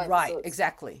last 4 episodes. Right,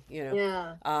 exactly.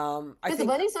 Yeah. I Because the think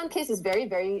Burning Sun case is very,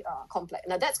 very complex.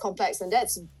 Now that's complex and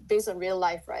that's based on real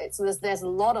life, right? So there's a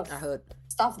lot of I heard.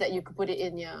 stuff that you could put it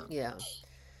in, yeah.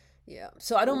 Yeah.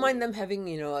 So I don't mind them having,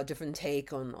 a different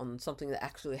take on something that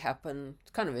actually happened.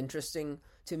 It's kind of interesting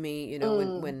to me,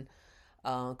 when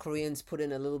Koreans put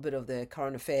in a little bit of their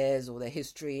current affairs or their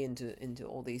history into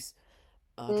all these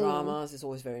dramas. It's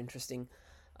always very interesting.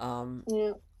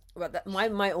 Yeah. But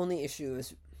my only issue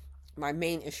is, my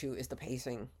main issue is the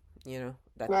pacing.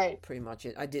 That's Right. pretty much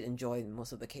it. I did enjoy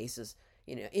most of the cases.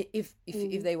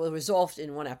 If they were resolved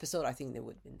in one episode, I think they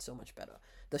would have been so much better.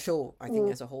 The show, I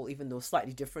think, as a whole, even though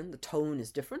slightly different, the tone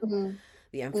is different,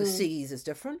 the emphasis is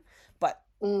different. But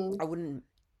I wouldn't,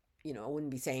 I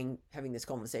wouldn't be having this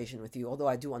conversation with you. Although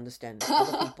I do understand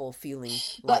other people feeling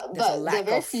like there's a lack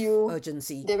of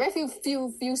urgency. There are very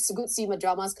few good SEMA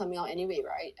dramas coming out anyway,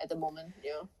 right? At the moment,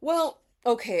 yeah. Well,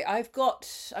 okay, I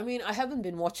haven't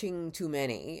been watching too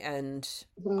many, and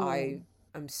I've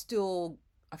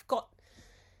got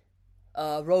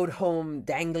Road Home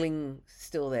dangling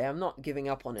still there. I'm not giving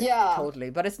up on it totally,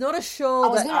 but it's not a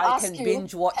show that I can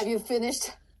binge watch. Have you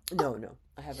finished? No,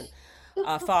 I haven't.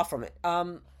 Far from it.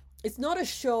 It's not a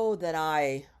show that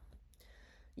I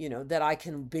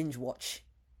can binge watch.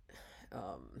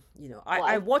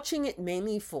 I'm watching it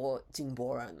mainly for Jing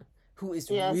Boran, who is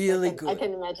really good. I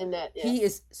can imagine that. Yeah. He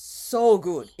is so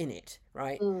good in it,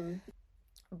 right?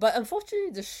 But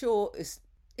unfortunately, the show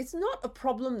it's not a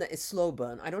problem that it's slow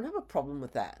burn. I don't have a problem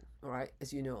with that, all right,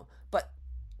 as you know. But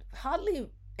hardly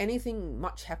anything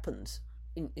much happens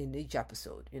in each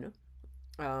episode,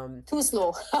 Too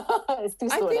slow. It's too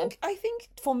slow. I think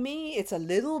for me, it's a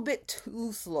little bit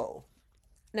too slow.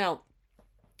 Now,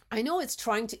 I know it's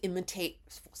trying to imitate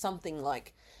something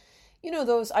like,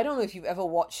 those, I don't know if you've ever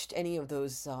watched any of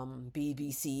those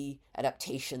BBC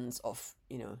adaptations of,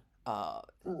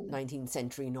 19th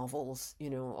century novels,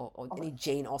 or any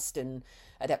Jane Austen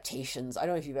adaptations. I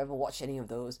don't know if you've ever watched any of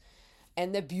those.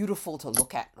 And they're beautiful to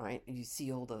look at, right? You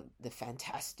see all the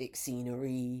fantastic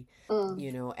scenery,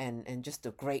 and just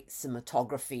the great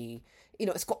cinematography.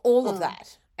 It's got all of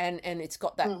that. And it's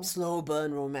got that slow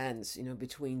burn romance,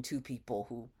 between two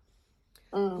people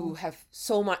who have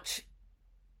so much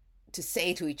to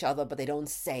say to each other, but they don't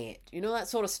say it. That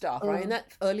sort of stuff, right?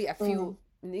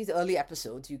 In these early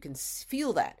episodes, you can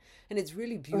feel that, and it's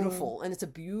really beautiful, and it's a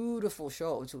beautiful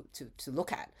show to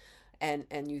look at,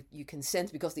 and you can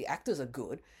sense, because the actors are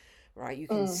good, right? You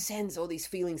can sense all these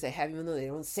feelings they have, even though they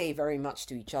don't say very much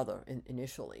to each other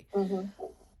initially.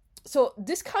 So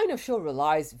this kind of show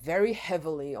relies very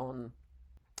heavily on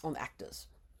actors,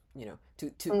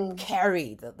 to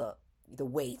carry the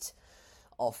weight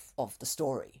of the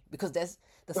story, because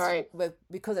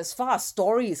because as far as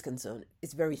story is concerned,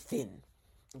 it's very thin.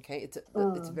 Okay, it's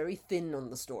very thin on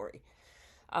the story,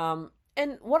 and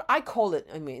what I call it,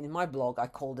 in my blog, I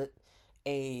called it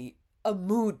a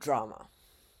mood drama.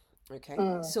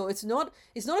 Okay, so it's not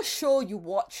a show you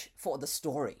watch for the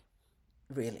story,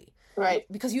 really, right?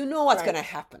 Because you know what's going to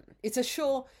happen. It's a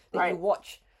show that you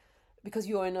watch because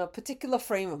you're in a particular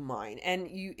frame of mind, and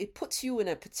it puts you in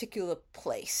a particular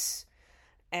place.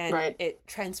 And it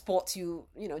transports you,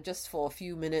 just for a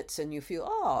few minutes, and you feel,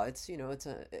 it's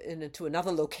to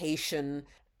another location,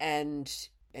 and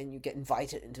you get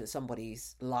invited into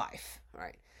somebody's life,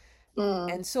 right?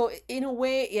 And so, in a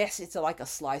way, yes, it's like a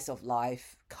slice of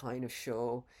life kind of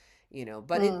show,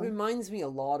 But it reminds me a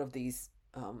lot of these,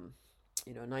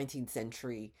 19th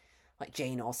century, like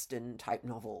Jane Austen type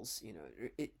novels.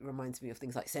 It reminds me of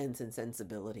things like Sense and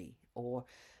Sensibility, or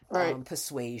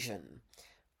Persuasion.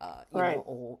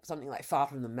 Or something like Far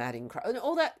from the Madding Crowd, and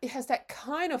all that. It has that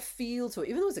kind of feel to it,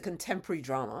 even though it's a contemporary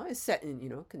drama. It's set in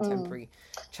contemporary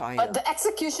China, but the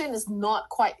execution is not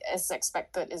quite as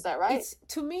expected. Is that right? It's,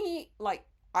 to me, like,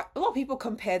 a lot of people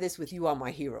compare this with You Are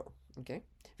My Hero, okay,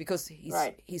 because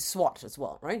he's SWAT as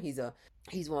well, right?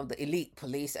 He's one of the elite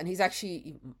police, and he's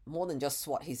actually more than just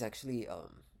SWAT. He's actually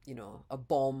a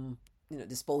bomb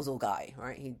disposal guy,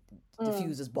 right? He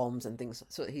diffuses bombs and things,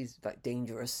 so he's like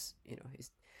dangerous.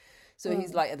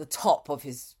 He's like at the top of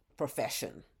his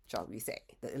profession, shall we say,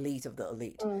 the elite of the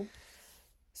elite.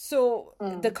 So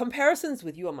the comparisons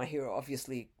with You Are My Hero,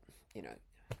 obviously,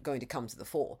 going to come to the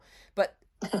fore. But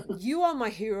You Are My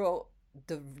Hero,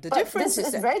 the difference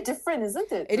is that very different,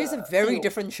 isn't it? It is a very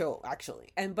different show,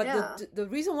 actually. The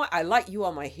reason why I like You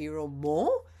Are My Hero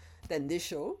more than this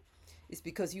show is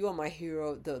because You Are My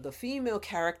Hero, the female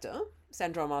character,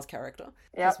 Sandra Ma's character,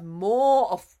 has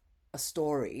more of a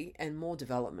story and more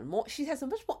development. She has a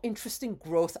much more interesting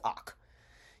growth arc.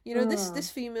 This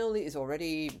female is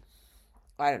already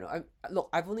I don't know. Look,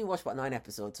 I've only watched about 9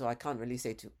 episodes, so I can't really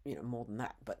say more than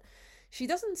that. But she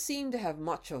doesn't seem to have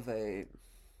much of an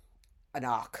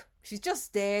arc. She's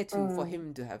just there for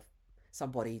him to have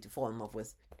somebody to fall in love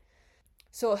with.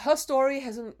 So her story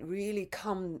hasn't really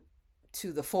come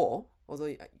to the fore, although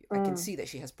I can see that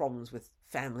she has problems with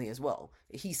family as well.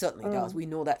 He certainly does. We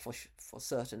know that for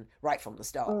certain right from the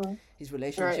start. His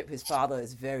relationship with his father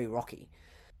is very rocky.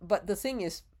 But the thing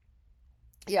is,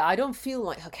 I don't feel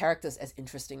like her character is as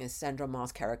interesting as Sandra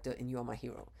Ma's character in You Are My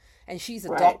Hero. And she's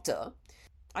a doctor,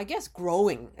 I guess,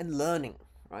 growing and learning,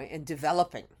 right? And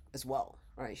developing as well,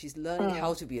 right? She's learning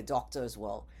how to be a doctor as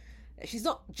well. She's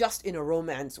not just in a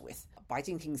romance with Bai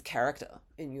Tingting's character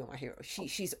in You Are My Hero.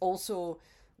 She's also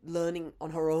learning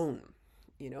on her own,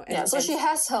 And, so she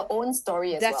has her own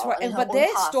story as well. That's right. But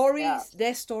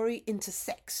their story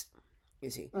intersects, you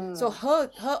see. So her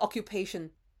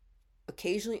occupation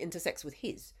occasionally intersects with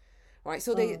his, right?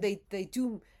 So they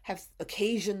do have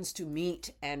occasions to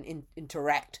meet and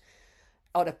interact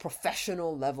at a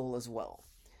professional level as well.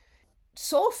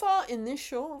 So far in this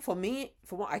show, for me,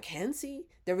 from what I can see,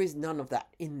 there is none of that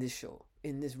in this show,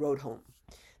 in this Road Home.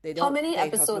 How many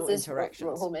episodes is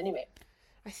Road Home anyway?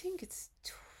 I think it's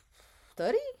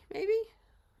 30, maybe?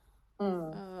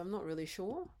 I'm not really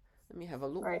sure. Let me have a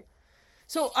look. Right.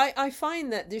 So I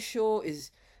find that this show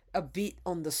is a bit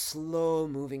on the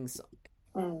slow-moving side.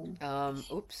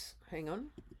 Oops, hang on.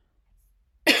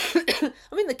 I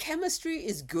mean, the chemistry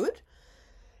is good.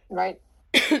 Right.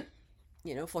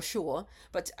 For sure.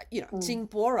 But, Jing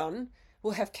Boran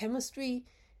will have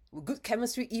good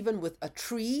chemistry even with a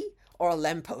tree or a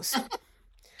lamppost.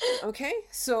 Okay?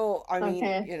 So, I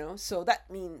mean, so that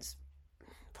means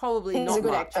probably he's not a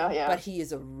good much. Actor, yeah. But he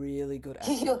is a really good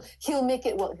actor. He'll make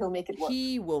it work.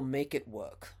 He will make it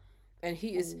work. And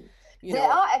he is, there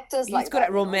are actors he's good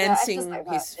at romancing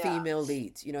his that, female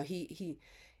leads. He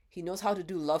knows how to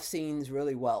do love scenes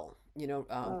really well.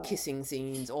 Kissing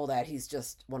scenes, all that. He's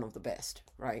just one of the best,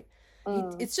 right?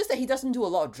 It's just that he doesn't do a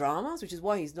lot of dramas, which is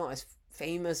why he's not as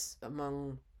famous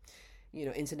among,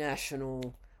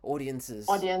 international audiences.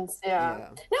 No, but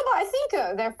I think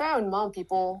there are a fair amount of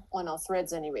people on our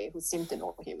threads anyway who seem to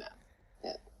know him.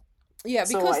 Yeah,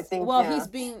 because so I think, he's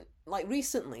been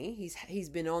recently he's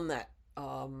been on that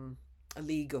A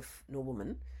League of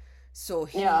Noblemen. So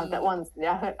that one.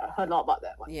 Yeah, I heard a lot about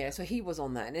that one. Yeah, so he was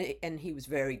on that, and he was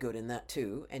very good in that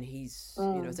too. And he's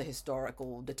it's a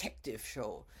historical detective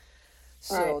show,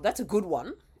 so that's a good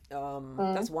one.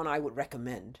 That's one I would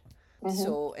recommend.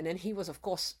 So, and then he was, of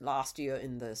course, last year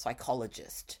in The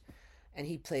Psychologist, and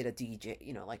he played a DJ,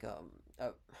 like a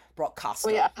broadcaster.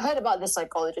 Oh yeah, I heard about The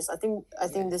Psychologist. I think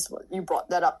this you brought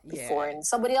that up before, and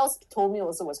somebody else told me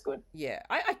also was good. Yeah,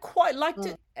 I quite liked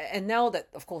it, and now that,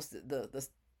 of course, the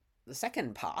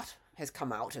second part has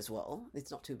come out as well. It's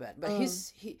not too bad, but he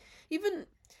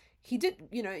did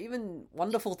even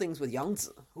wonderful things with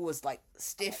Yangzi, who was like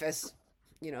stiff as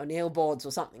nail boards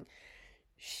or something.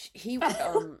 He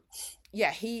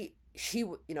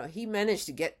he managed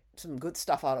to get some good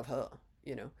stuff out of her.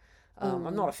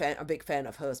 I'm not a big fan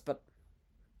of hers, but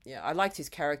I liked his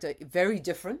character. Very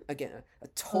different, again, a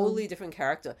totally different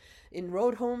character. In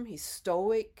Road Home, he's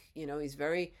stoic. He's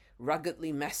very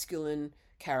ruggedly masculine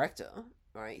character,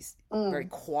 right? He's very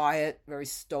quiet, very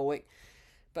stoic.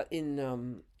 But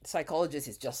in Psychologist,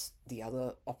 he's just the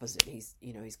other opposite. He's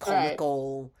he's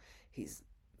comical, he's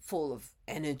full of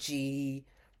energy.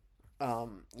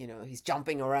 He's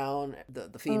jumping around.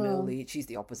 The female lead, she's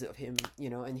the opposite of him.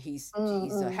 And he's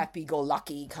a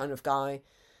happy-go-lucky kind of guy.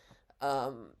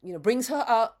 Brings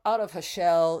her out of her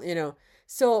shell.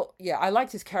 So I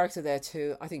liked his character there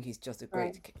too. I think he's just a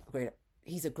great.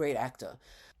 He's a great actor.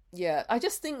 Yeah, I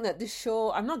just think that this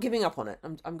show, I'm not giving up on it.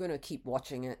 I'm going to keep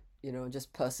watching it,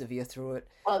 just persevere through it.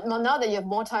 Well, now that you have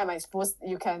more time, I suppose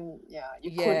you can,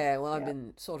 you could. Yeah, well, I've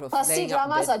been sort of Plus,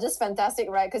 C-dramas are just fantastic,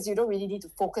 right? Because you don't really need to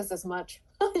focus as much.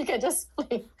 You can just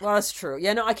play. Well, that's true.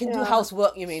 Yeah, no, I can do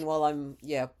housework, while I'm,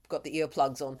 got the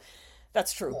earplugs on.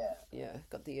 That's true. Yeah,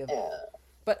 got the earplugs. Yeah.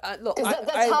 But look,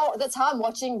 that's how I'm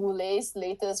watching Roulet's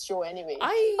latest show anyway.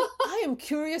 I am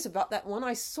curious about that one.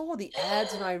 I saw the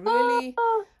ads and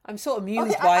I'm so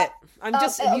amused by it. I'm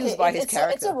just amused by his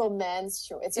character. It's a romance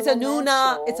show. It's a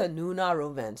Nuna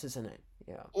romance, isn't it?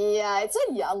 Yeah. Yeah, it's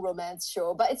a young romance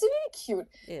show, but it's really cute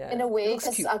in a way. I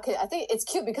think it's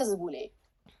cute because of Roulet.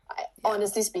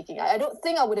 Honestly speaking, I don't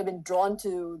think I would have been drawn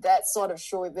to that sort of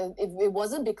show if it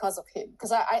wasn't because of him.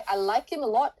 Because I like him a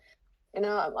lot. I'm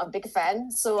a big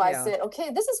fan. So I said,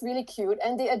 okay, this is really cute.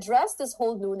 And they address this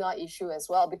whole Nuna issue as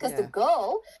well, because the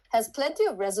girl has plenty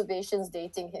of reservations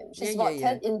dating him. She's about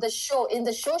 10 in the show. In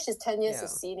the show, she's 10 years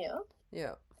his senior.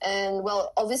 Yeah. And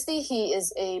well, obviously he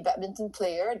is a badminton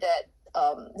player that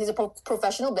he's a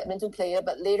professional badminton player,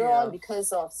 but later on,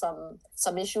 because of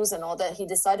some issues and all that, he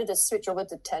decided to switch over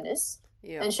to tennis.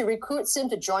 Yeah. And she recruits him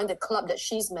to join the club that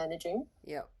she's managing.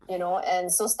 Yeah. You know,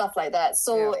 and so stuff like that.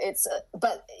 So it's,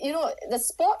 but you know, the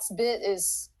sports bit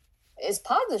is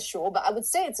part of the show, but I would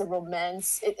say it's a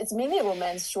romance. It's mainly a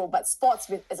romance show, but sports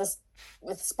with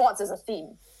sports as a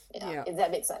theme. Yeah. If that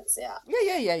makes sense. Yeah.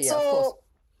 Yeah. So, of course.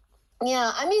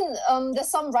 Yeah, I mean, there's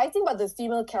some writing about the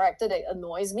female character that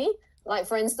annoys me. Like,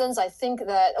 for instance, I think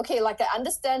that, okay, like I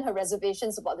understand her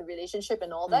reservations about the relationship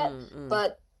and all that,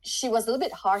 but she was a little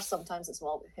bit harsh sometimes as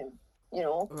well with him, you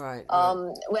know? Right.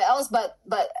 Where else, but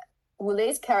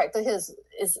Wulei's character is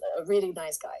a really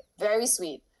nice guy, very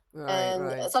sweet.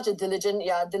 And such a diligent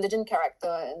character.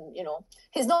 And, you know,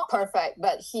 he's not perfect,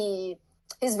 but he's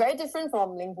very different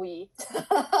from Ling Bui.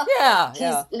 I can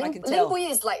tell. Ling Bui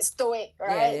is like stoic,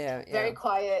 right? Yeah. Very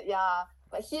quiet, yeah.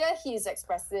 But here he's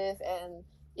expressive and,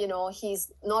 you know,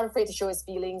 he's not afraid to show his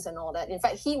feelings and all that. In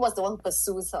fact, he was the one who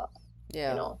pursues her.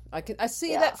 Yeah, you know? I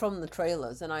see that from the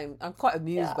trailers, and I'm quite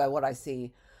amused by what I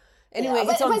see. Anyway,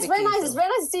 but it's it's very nice. So. It's very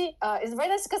nice to see. It's very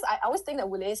nice because I always think that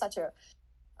Wulei is such a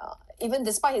even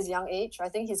despite his young age, I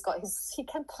think he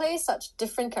can play such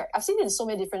different characters. I've seen him in so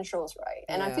many different shows, right?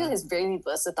 And I feel he's very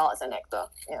versatile as an actor.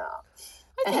 Yeah.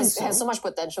 And has so much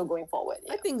potential going forward.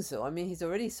 Yeah. I think so. I mean, he's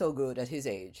already so good at his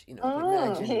age. You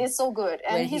know, he is so good,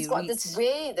 and he's got this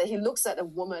way that he looks at a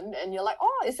woman, and you're like,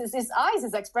 oh, it's his eyes,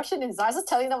 his expression in his eyes. Just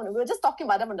telling them, we were just talking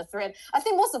about them on the thread. I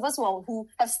think most of us who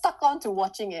have stuck on to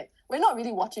watching it, we're not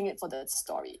really watching it for the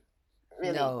story.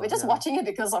 Really, we're just watching it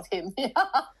because of him.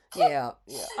 Yeah.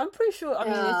 I'm pretty sure. I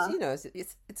mean,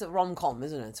 it's a rom-com,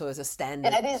 isn't it? So it's a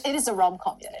standard. Yeah, it is a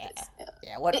rom-com. Yeah, it is. Yeah.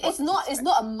 It's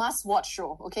not a must-watch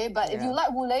show. Okay, but if you like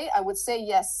Wulei, I would say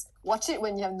yes. Watch it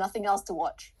when you have nothing else to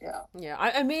watch. Yeah. Yeah,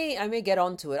 I may get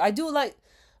onto it. I do like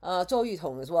Zhou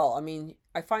Yutong as well. I mean,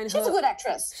 I find she's a good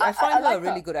actress. I find her a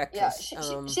really good actress.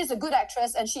 Yeah, she's a good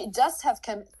actress, and she does have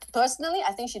personally,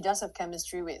 I think she does have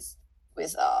chemistry with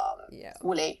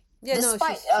Wulei. Yeah,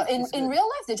 despite in real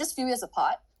life they're just a few years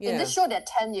apart. In this show they're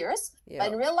 10 years,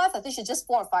 but in real life I think she's just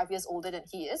 4 or 5 years older than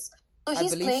he is. So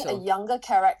he's playing a younger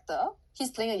character.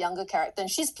 He's playing a younger character, and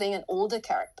she's playing an older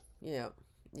character. Yeah.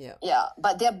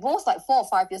 But they're both like 4 or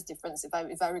 5 years difference,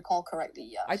 if I recall correctly.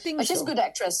 Yeah, I think. But she's a good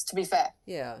actress, to be fair.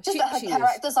 Yeah, just that her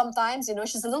character sometimes, you know,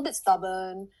 she's a little bit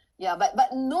stubborn. Yeah, but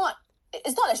not.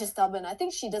 It's not that she's stubborn. I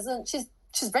think she doesn't. She's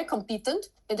very competent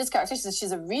in this character.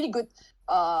 She's a really good.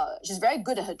 She's very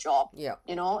good at her job. Yeah,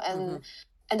 you know, and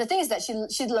the thing is that she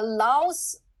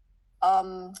allows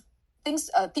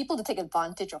people to take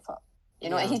advantage of her. You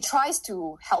know, and he tries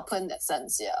to help her in that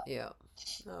sense. Yeah. Yeah.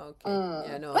 Oh, okay.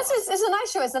 Yeah, no. But it's a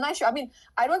nice show. It's a nice show. I mean,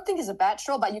 I don't think it's a bad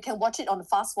show, but you can watch it on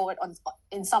fast forward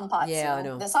in some parts. Yeah, you know? I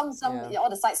know. There's some all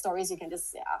the side stories you can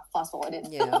just fast forward it.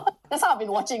 Yeah. That's how I've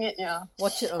been watching it. Yeah.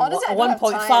 Watch it on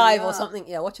 1.5 or something.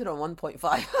 Yeah, watch it on 1.5.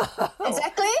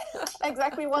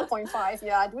 Exactly 1.5.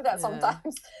 Yeah, I do that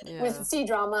sometimes with C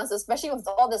dramas, especially with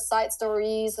all the side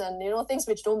stories and things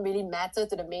which don't really matter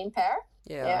to the main pair.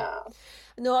 Yeah.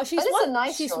 No, she's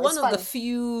she's one of the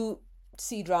few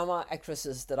C-drama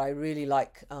actresses that I really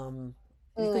like,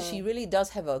 because she really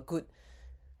does have a good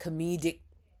comedic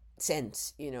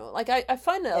sense, like I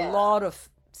find that a lot of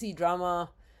C-drama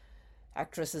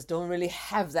actresses don't really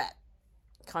have that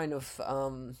kind of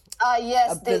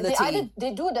ability.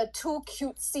 They do the too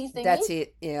cutesy thing. That's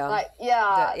it. They want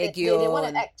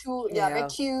to act too very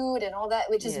cute and all that,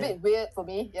 which is a bit weird for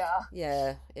me.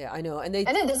 Yeah, I know. And it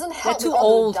doesn't help too with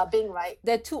all the dubbing, right?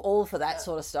 They're too old for that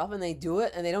sort of stuff, and they do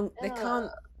it, and they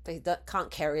can't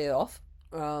carry it off.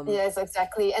 Yes,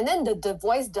 exactly. And then the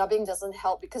voice dubbing doesn't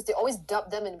help because they always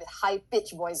dub them in with high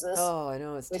pitched voices. Oh, I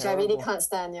know, it's which terrible. I really can't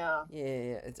stand. Yeah.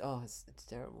 It's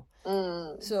terrible.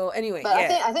 So anyway, but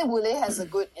I think Wulei has a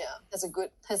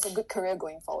good career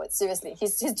going forward. Seriously,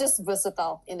 he's just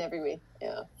versatile in every way.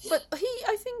 Yeah. But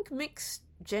I think makes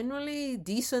generally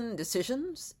decent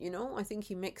decisions. I think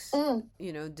he makes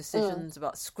decisions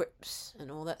about scripts and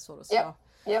all that sort of stuff.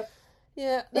 Yep.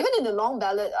 Yeah. Even in the Long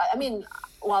Ballad, I mean,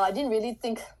 while I didn't really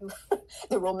think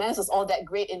the romance was all that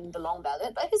great in the Long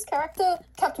Ballad, but his character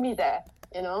kept me there.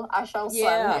 Ashang's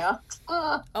son.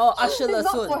 Ashila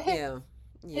Sun.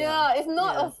 Yeah. If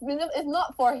not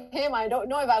for him, I don't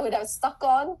know if I would have stuck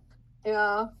on.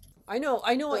 Yeah. I know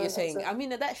what you're saying. I mean,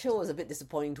 that show was a bit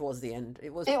disappointing towards the end.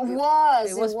 It was good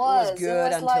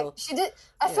until she did.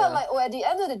 I felt like, at the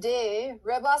end of the day,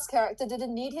 Reba's character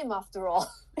didn't need him after all.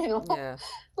 Yeah.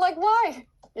 Like why?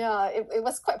 Yeah, it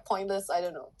was quite pointless. I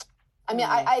don't know. I mean,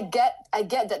 I get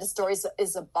that the story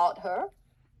is about her,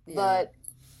 but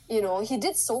you know, he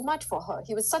did so much for her.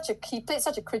 He played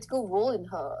such a critical role in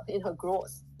her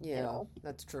growth. Yeah, you know?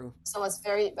 that's true. So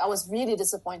I was really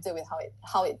disappointed with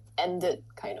how it ended,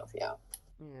 kind of. Yeah.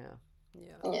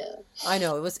 Yeah. I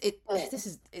know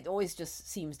it always just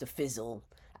seems to fizzle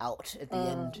out at the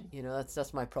end. You know,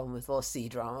 that's my problem with all C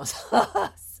dramas.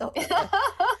 So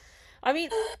I mean,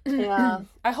 Yeah.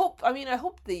 I hope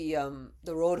the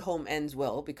road home ends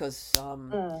well, because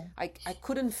I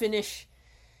couldn't finish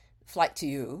Flight to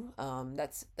You.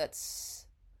 That's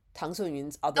Tang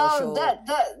So-yun's other show.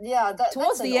 that's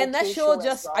Towards the an end, that okay show as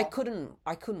just well.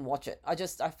 I couldn't watch it. I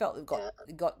felt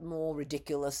it got more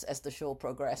ridiculous as the show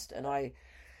progressed, and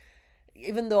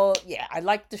even though I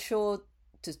liked the show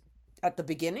at the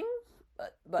beginning,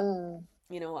 but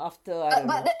you know, after I don't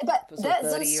know, But episode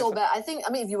that's 30 just or so something. bad. I think,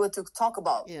 I mean, if you were to talk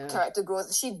about Yeah. character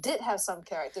growth, she did have some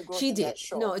character growth She in did. that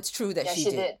show. No, it's true that Yeah, she she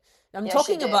did. did. I'm Yeah,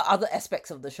 talking she did. about other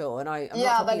aspects of the show, and I'm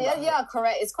Yeah, not but talking about her.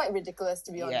 correct. It's quite ridiculous,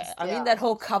 to be honest. Yeah, I mean that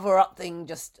whole cover-up thing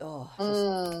just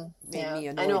made Yeah, me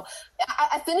I annoyed. know.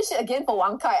 I finished it again for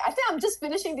Wang Kai. I think I'm just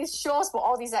finishing these shows for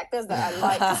all these actors that I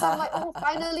like. Because I'm like, oh,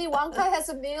 finally Wang Kai has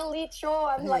a male lead show.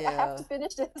 I'm like, I have to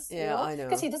finish this. Yeah, I know.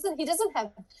 Because he doesn't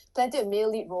have plenty of male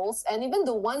lead roles, and even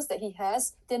the ones that he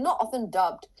has, they're not often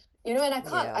dubbed. You know, and I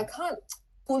can't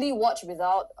fully watch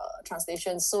without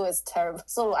translation. So it's terrible.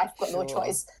 So I've got no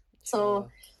choice. So.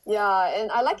 Yeah,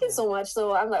 and I like him so much,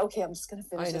 so I'm like, okay, I'm just gonna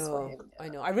finish this for him. I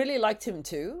know. I really liked him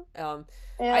too.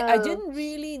 I didn't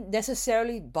really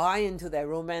necessarily buy into their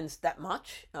romance that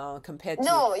much compared to.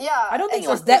 No, yeah. I don't think it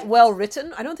was exactly. that well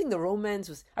written. I don't think the romance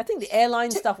was. I think the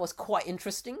airline stuff was quite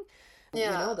interesting.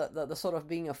 Yeah. You know, the sort of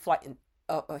being a flight.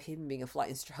 Him being her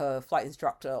flight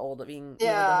instructor, or the being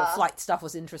the flight stuff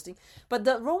was interesting, but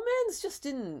the romance just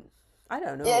didn't. I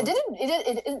don't know. Yeah, it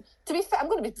didn't. To be fair, I'm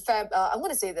going to be fair. I'm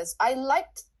going to say this. I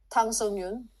liked Tang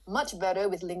Sung-yoon much better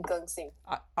with Lim Keung-sing.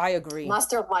 I agree.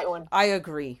 Master of My Own. I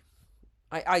agree.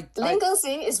 Lim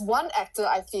Keung-sing is one actor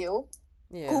I feel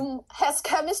whom has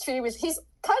chemistry with. He's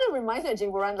kind of reminds me of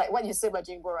Jin Bo-ran, like what you said about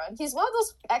Jin Bo-ran. He's one of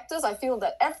those actors I feel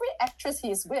that every actress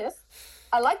he's with,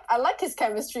 I like his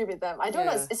chemistry with them. I don't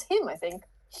know. It's him, I think.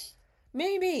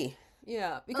 Maybe.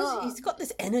 Yeah, because he's got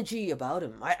this energy about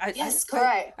him. Yes,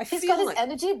 correct. He's got his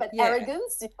energy, but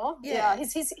arrogance. You know,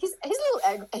 he's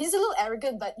a little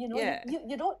arrogant, but you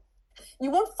know,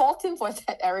 you won't fault him for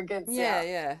that arrogance.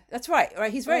 Yeah, that's right.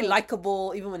 Right, he's very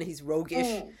likable, even when he's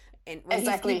roguish, and when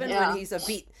when he's a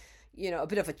bit, a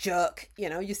bit of a jerk. You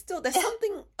know, you still there's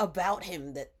something about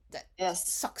him that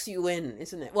sucks you in,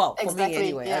 isn't it? Well, for me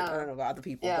anyway. I don't know about other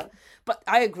people, but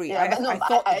I agree. Yeah, I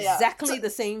thought exactly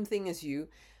the same thing as you.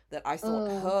 That I thought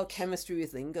her chemistry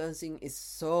with Lim Keung-sing is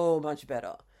so much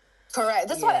better. Correct.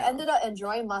 That's why I ended up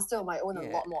enjoying Master of My Own a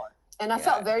lot more, and I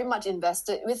felt very much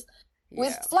invested with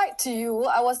Flight to You.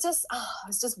 I was just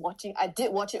watching. I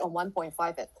did watch it on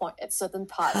 1.5 at certain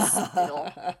parts, you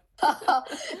know,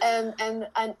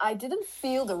 and I didn't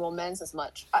feel the romance as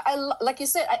much. I like you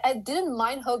said, I didn't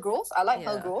mind her growth. I like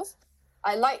her growth.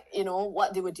 I like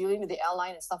what they were doing with the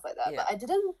airline and stuff like that. But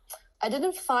I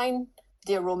didn't find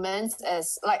their romance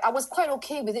as like I was quite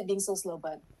okay with it being so slow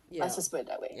burn. Let's just put it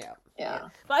that way. Yeah.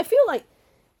 But I feel like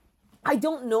I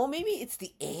don't know. Maybe it's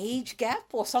the age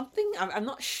gap or something. I'm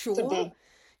not sure. Could be.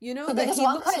 You know, because he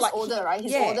looks like older, right?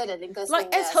 He's older than Lim Keung-sing.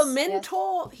 Like as her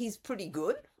mentor, he's pretty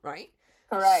good, right?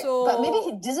 Correct. So, but maybe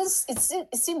he didn't.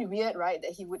 It seemed weird, right?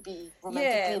 That he would be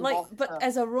romantically involved. But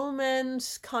as a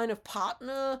romance kind of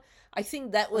partner, I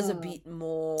think that was a bit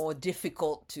more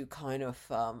difficult to kind of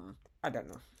I don't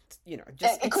know.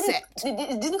 Just accept.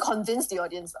 It didn't convince the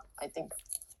audience, I think.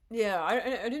 Yeah,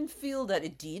 I didn't feel that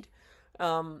it did.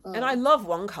 And I love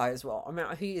Wang Kai as well. I mean,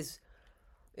 he is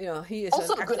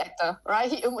also a good actor,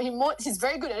 right? He's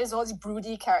very good at all these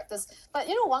broody characters. But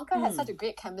Wang Kai had such a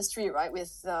great chemistry, right,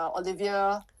 with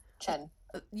Olivia Chen.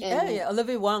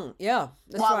 Olivia Wang. Yeah,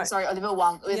 that's Wang, right. sorry, Olivia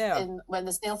Wang. In When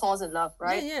the Snail Falls in Love,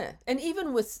 right? Yeah. And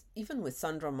even with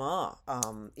Sandra Ma,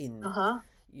 in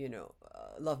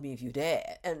Love Me If You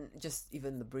Dare, and just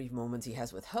even the brief moments he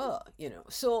has with her,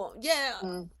 So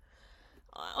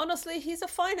honestly, he's a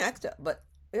fine actor, but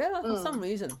for some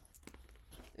reason,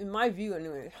 in my view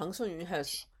anyway, Hang Sung-yoon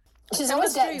has. She's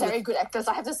always got very good actors.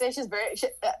 I have to say,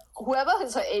 whoever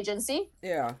is her agency,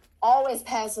 always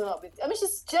pairs her up with. I mean,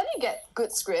 she's generally get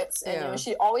good scripts, and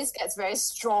she always gets very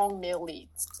strong male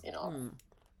leads.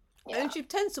 And she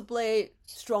tends to play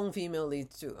strong female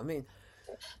leads too. I mean.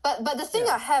 But the thing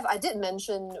I did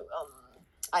mention,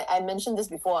 I mentioned this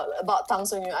before about Tang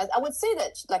Sung-yoon. I would say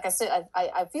that, like I said,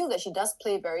 I feel that she does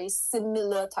play very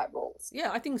similar type roles.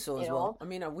 Yeah, I think so as well. I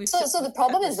mean, so the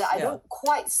problem is that I don't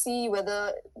quite see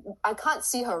I can't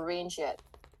see her range yet.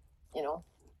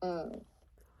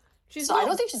 She's So I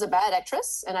don't think she's a bad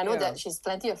actress, and I know Yeah. that she's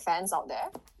plenty of fans out there.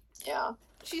 Yeah,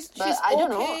 she's but I don't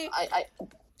know. okay.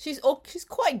 She's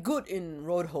quite good in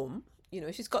Road Home.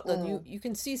 She's got the you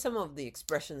can see some of the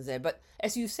expressions there. But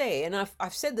as you say, and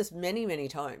I've said this many, many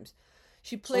times,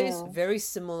 she plays very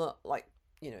similar. Like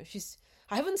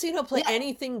I haven't seen her play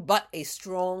anything but a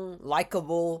strong,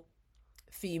 likable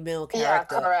female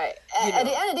character. Yeah, correct. At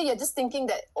the end of the day, you're just thinking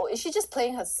that, is she just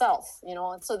playing herself?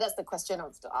 So that's the question I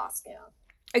was to ask. Yeah.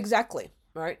 Exactly.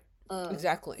 Right.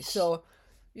 Exactly. So,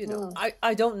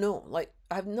 I don't know. Like,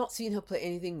 I've not seen her play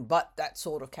anything but that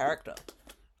sort of character.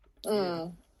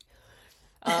 But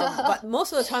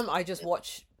most of the time, I just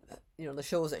watch, the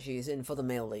shows that she's in for the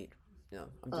male lead.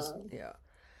 I'm just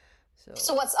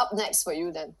So what's up next for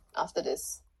you then after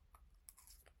this?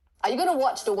 Are you gonna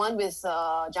watch the one with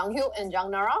Jang Hyuk and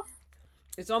Jang Nara?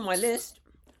 It's on my list.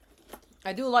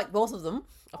 I do like both of them.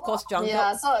 Of course, Jang Hyuk.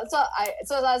 Yeah, so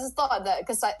I just thought that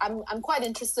because I'm quite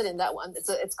interested in that one.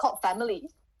 It's called Family,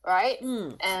 right?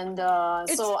 And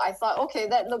so I thought, okay,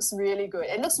 that looks really good.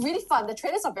 It looks really fun. The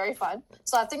trailers are very fun.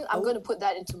 So I think I'm going to put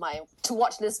that into my to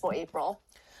watch list for April.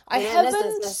 I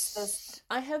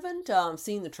haven't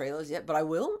seen the trailers yet, but I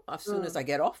will as soon as I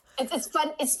get off. It's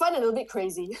fun. It's fun and a little bit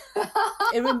crazy.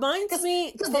 It reminds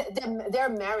me because they're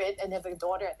married and they have a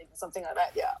daughter, I think, something like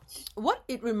that. Yeah. What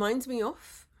it reminds me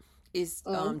of is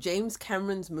James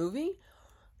Cameron's movie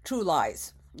True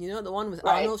Lies. The one with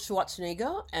Arnold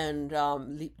Schwarzenegger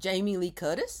and Jamie Lee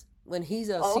Curtis when he's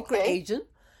a secret agent,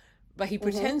 but he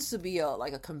pretends to be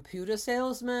a computer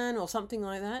salesman or something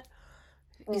like that.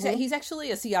 He's actually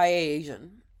a CIA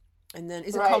agent, and then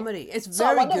it's a comedy. It's very good. So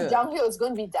I wonder if Jang Hyuk is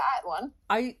going to be that one.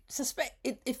 I suspect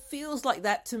it feels like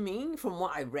that to me from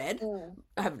what I read.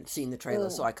 I haven't seen the trailer,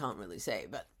 so I can't really say.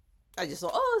 But I just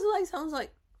thought, it sounds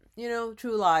like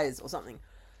True Lies or something,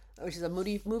 which is a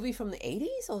movie from the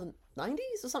 80s or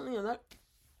 90s or something like that.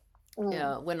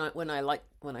 Yeah, when I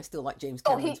still like James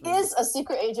Cameron's movie. Is a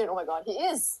secret agent. Oh my god, he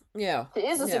is. Yeah. He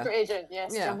is a secret agent.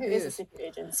 Yes, Jang Hyuk is a secret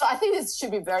agent. So I think this should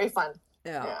be very fun.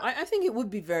 Yeah. I think it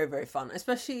would be very, very fun,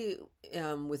 especially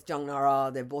with Jang Nara.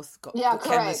 They both got good correct.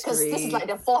 chemistry. Because this is like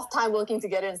their fourth time working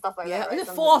together and stuff like that. Yeah, it's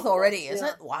the fourth already, is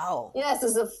it? Wow. Yes,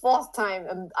 it's the fourth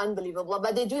time. Unbelievable.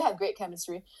 But they do have great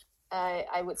chemistry.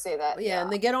 I would say that. Yeah,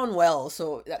 and they get on well,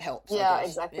 so that helps. Yeah,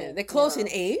 exactly. Yeah, they're close in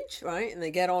age, right? And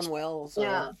they get on well. So,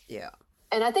 yeah.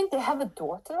 And I think they have a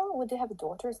daughter. Would they have a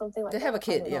daughter or something like that? They have a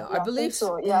kid, I believe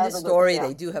so. In this story,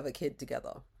 they do have a kid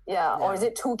together. Yeah, or is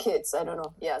it two kids? I don't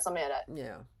know. Yeah, something like that.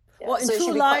 Yeah. Well,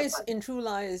 in True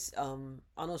Lies, Arnold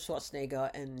Schwarzenegger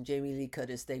and Jamie Lee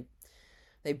Curtis, they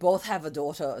both have a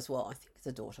daughter as well. I think it's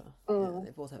a daughter. Yeah,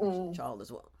 they both have a child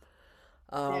as well.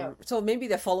 So maybe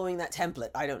they're following that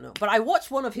template. I don't know. But I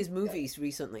watched one of his movies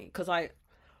recently because I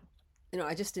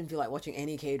just didn't feel like watching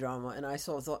any K-drama, and I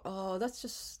sort of thought, let's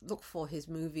just look for his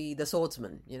movie, The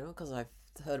Swordsman, because I've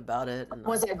heard about it. And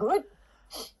was it good?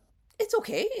 It's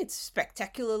okay. It's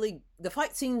spectacularly. The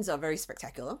fight scenes are very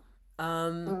spectacular.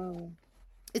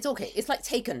 It's okay. It's like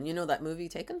Taken, that movie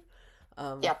Taken.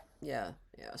 Yeah.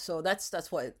 So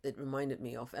that's what it reminded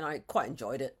me of, and I quite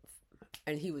enjoyed it.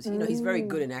 And he was, he's very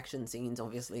good in action scenes.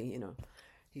 Obviously,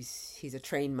 he's a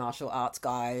trained martial arts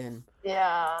guy, and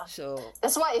so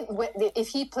that's why if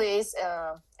he plays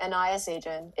an IS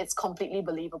agent, it's completely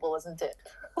believable, isn't it?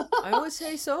 I would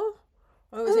say so.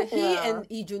 I would say he and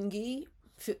Lee Joon-gi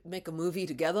should make a movie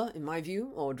together, in my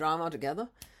view, or drama together.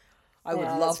 I would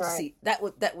love to see that.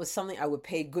 That was something I would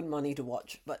pay good money to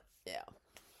watch. But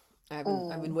I've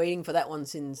been waiting for that one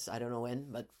since I don't know when.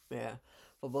 But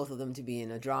for both of them to be in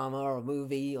a drama or a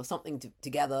movie or something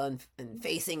together and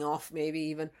facing off, maybe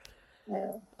even.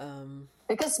 Yeah.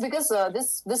 Because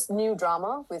this new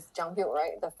drama with Jang Hyuk,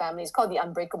 right? The family is called The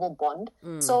Unbreakable Bond.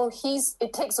 So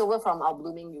it takes over from Our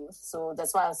Blooming Youth. So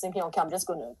that's why I was thinking, okay, I'm just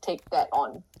going to take that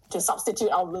on to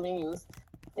substitute Our Blooming Youth.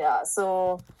 Yeah.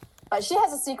 So. But she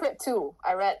has a secret too.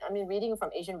 Reading from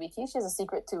Asian Wiki, she has a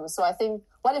secret too. So I think,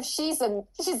 what if she's an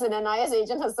NIS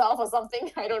agent herself or something?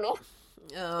 I don't know.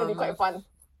 It'd be quite fun.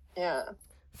 Yeah.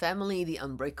 Family, The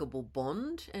Unbreakable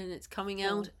Bond, and it's coming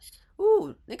out.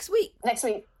 Next week. Next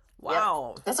week.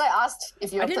 Wow. Yeah. That's why I asked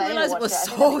if you were planning to watch it. I didn't realize it was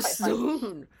so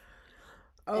soon.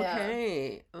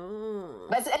 Okay. Yeah.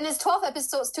 And it's 12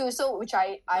 episodes too, so which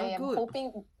I am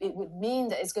hoping it would mean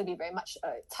that it's going to be very much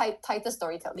tighter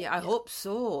storytelling. Yeah, I hope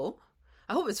so.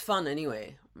 I hope it's fun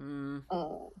anyway.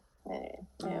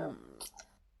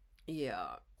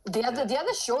 Yeah. The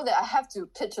other show that I have to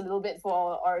pitch a little bit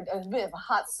for, or a bit of a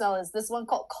hard sell, is this one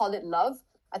called Call It Love.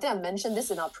 I think I mentioned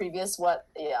this in our previous So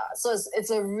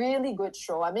it's a really good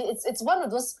show. It's one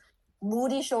of those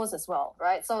moody shows as well,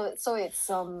 right? So it's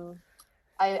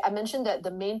I mentioned that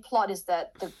the main plot is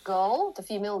that the girl, the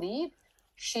female lead,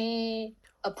 she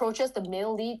approaches the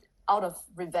male lead out of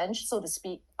revenge, so to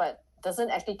speak, but doesn't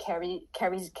actually carry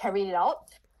it out.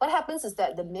 What happens is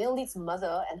that the male lead's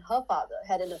mother and her father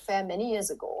had an affair many years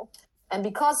ago, and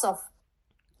because of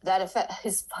that affair,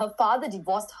 her father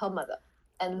divorced her mother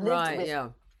and lived with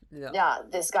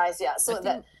this guy's So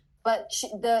that, but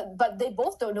they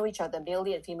both don't know each other. Male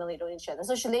lead and female lead don't know each other.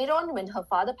 So she later on, when her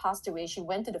father passed away, she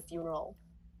went to the funeral.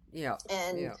 Yeah,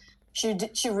 and she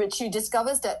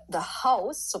discovers that the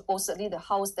house, supposedly the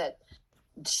house that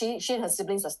she and her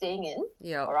siblings are staying in,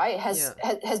 all right,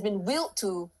 has been willed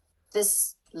to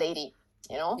this lady,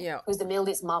 who's the male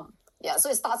lead's mom. Yeah,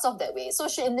 so it starts off that way. So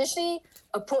she initially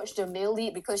approached the male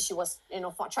lead because she was,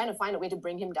 trying to find a way to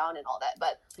bring him down and all that.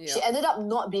 But she ended up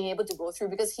not being able to go through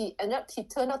because he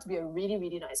turned out to be a really,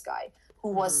 really nice guy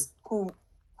who was who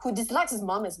dislikes his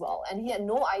mom as well, and he had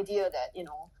no idea that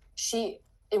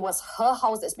it was her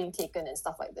house that's being taken and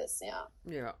stuff like this. And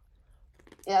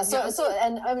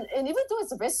even though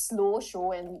it's a very slow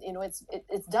show, and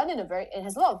it's done in it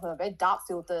has a lot of very dark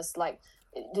filters, like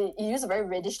it use a very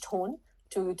reddish tone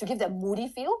to give that moody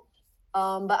feel.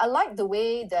 But I like the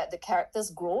way that the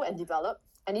characters grow and develop,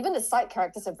 and even the side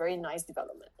characters have very nice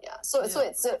development. So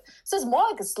it's more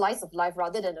like a slice of life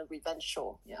rather than a revenge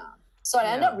show. So I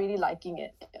end up really liking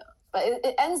it. But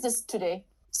it ends this today,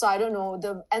 so I don't know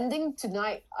the ending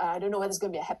tonight. I don't know whether it's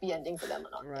going to be a happy ending for them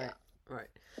or not. Right.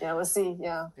 Yeah, we'll see.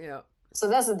 Yeah. So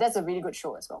that's a really good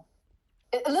show as well.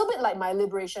 A little bit like My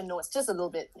Liberation Notes, just a little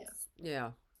bit.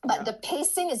 But the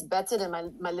pacing is better than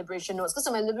my Liberation Notes, because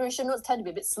my Liberation Notes tend to be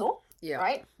a bit slow.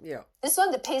 Right? This one,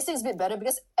 the pacing is a bit better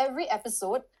because every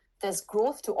episode there's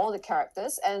growth to all the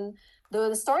characters, and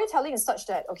the storytelling is such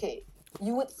that, okay,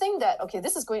 you would think that, okay,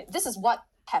 this is what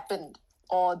happened,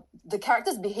 or the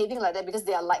characters behaving like that because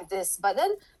they are like this, but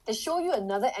then they show you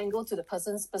another angle to the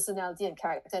person's personality and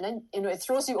character, and then it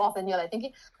throws you off, and you're like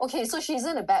thinking, okay, so she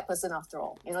isn't a bad person after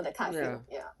all, that kind of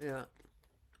feel.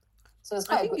 So it's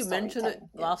quite I think you mentioned it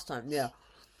last time. Yeah,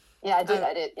 I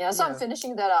did. Yeah, so I'm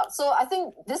finishing that up. So I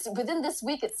think within this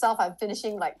week itself, I'm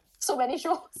finishing like so many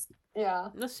shows. Yeah.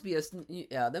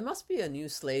 There must be a new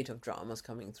slate of dramas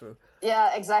coming through.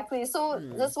 Yeah, exactly. So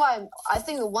that's why I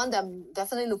think the one that I'm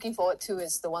definitely looking forward to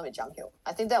is the one with Jung Hyuk.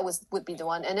 I think that would be the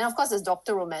one. And then of course there's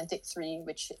Dr. Romantic 3,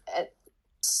 which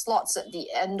slots at the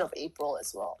end of April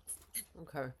as well.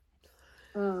 Okay.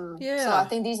 So I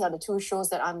think these are the two shows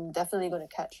that I'm definitely going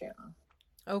to catch.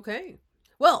 Okay.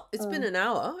 Well, it's been an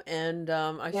hour, and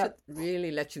I should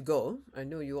really let you go. I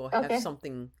know you all have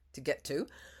something to get to.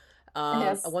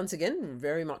 Once again,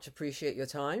 very much appreciate your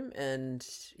time, and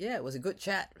it was a good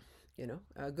chat.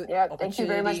 A good opportunity. Thank you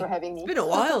very much for having me. It's been a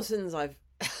while since I've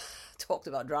talked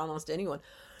about dramas to anyone.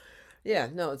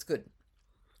 It's good.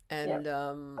 And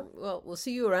we'll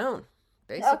see you around,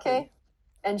 basically. Okay.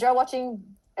 Enjoy watching,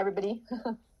 everybody.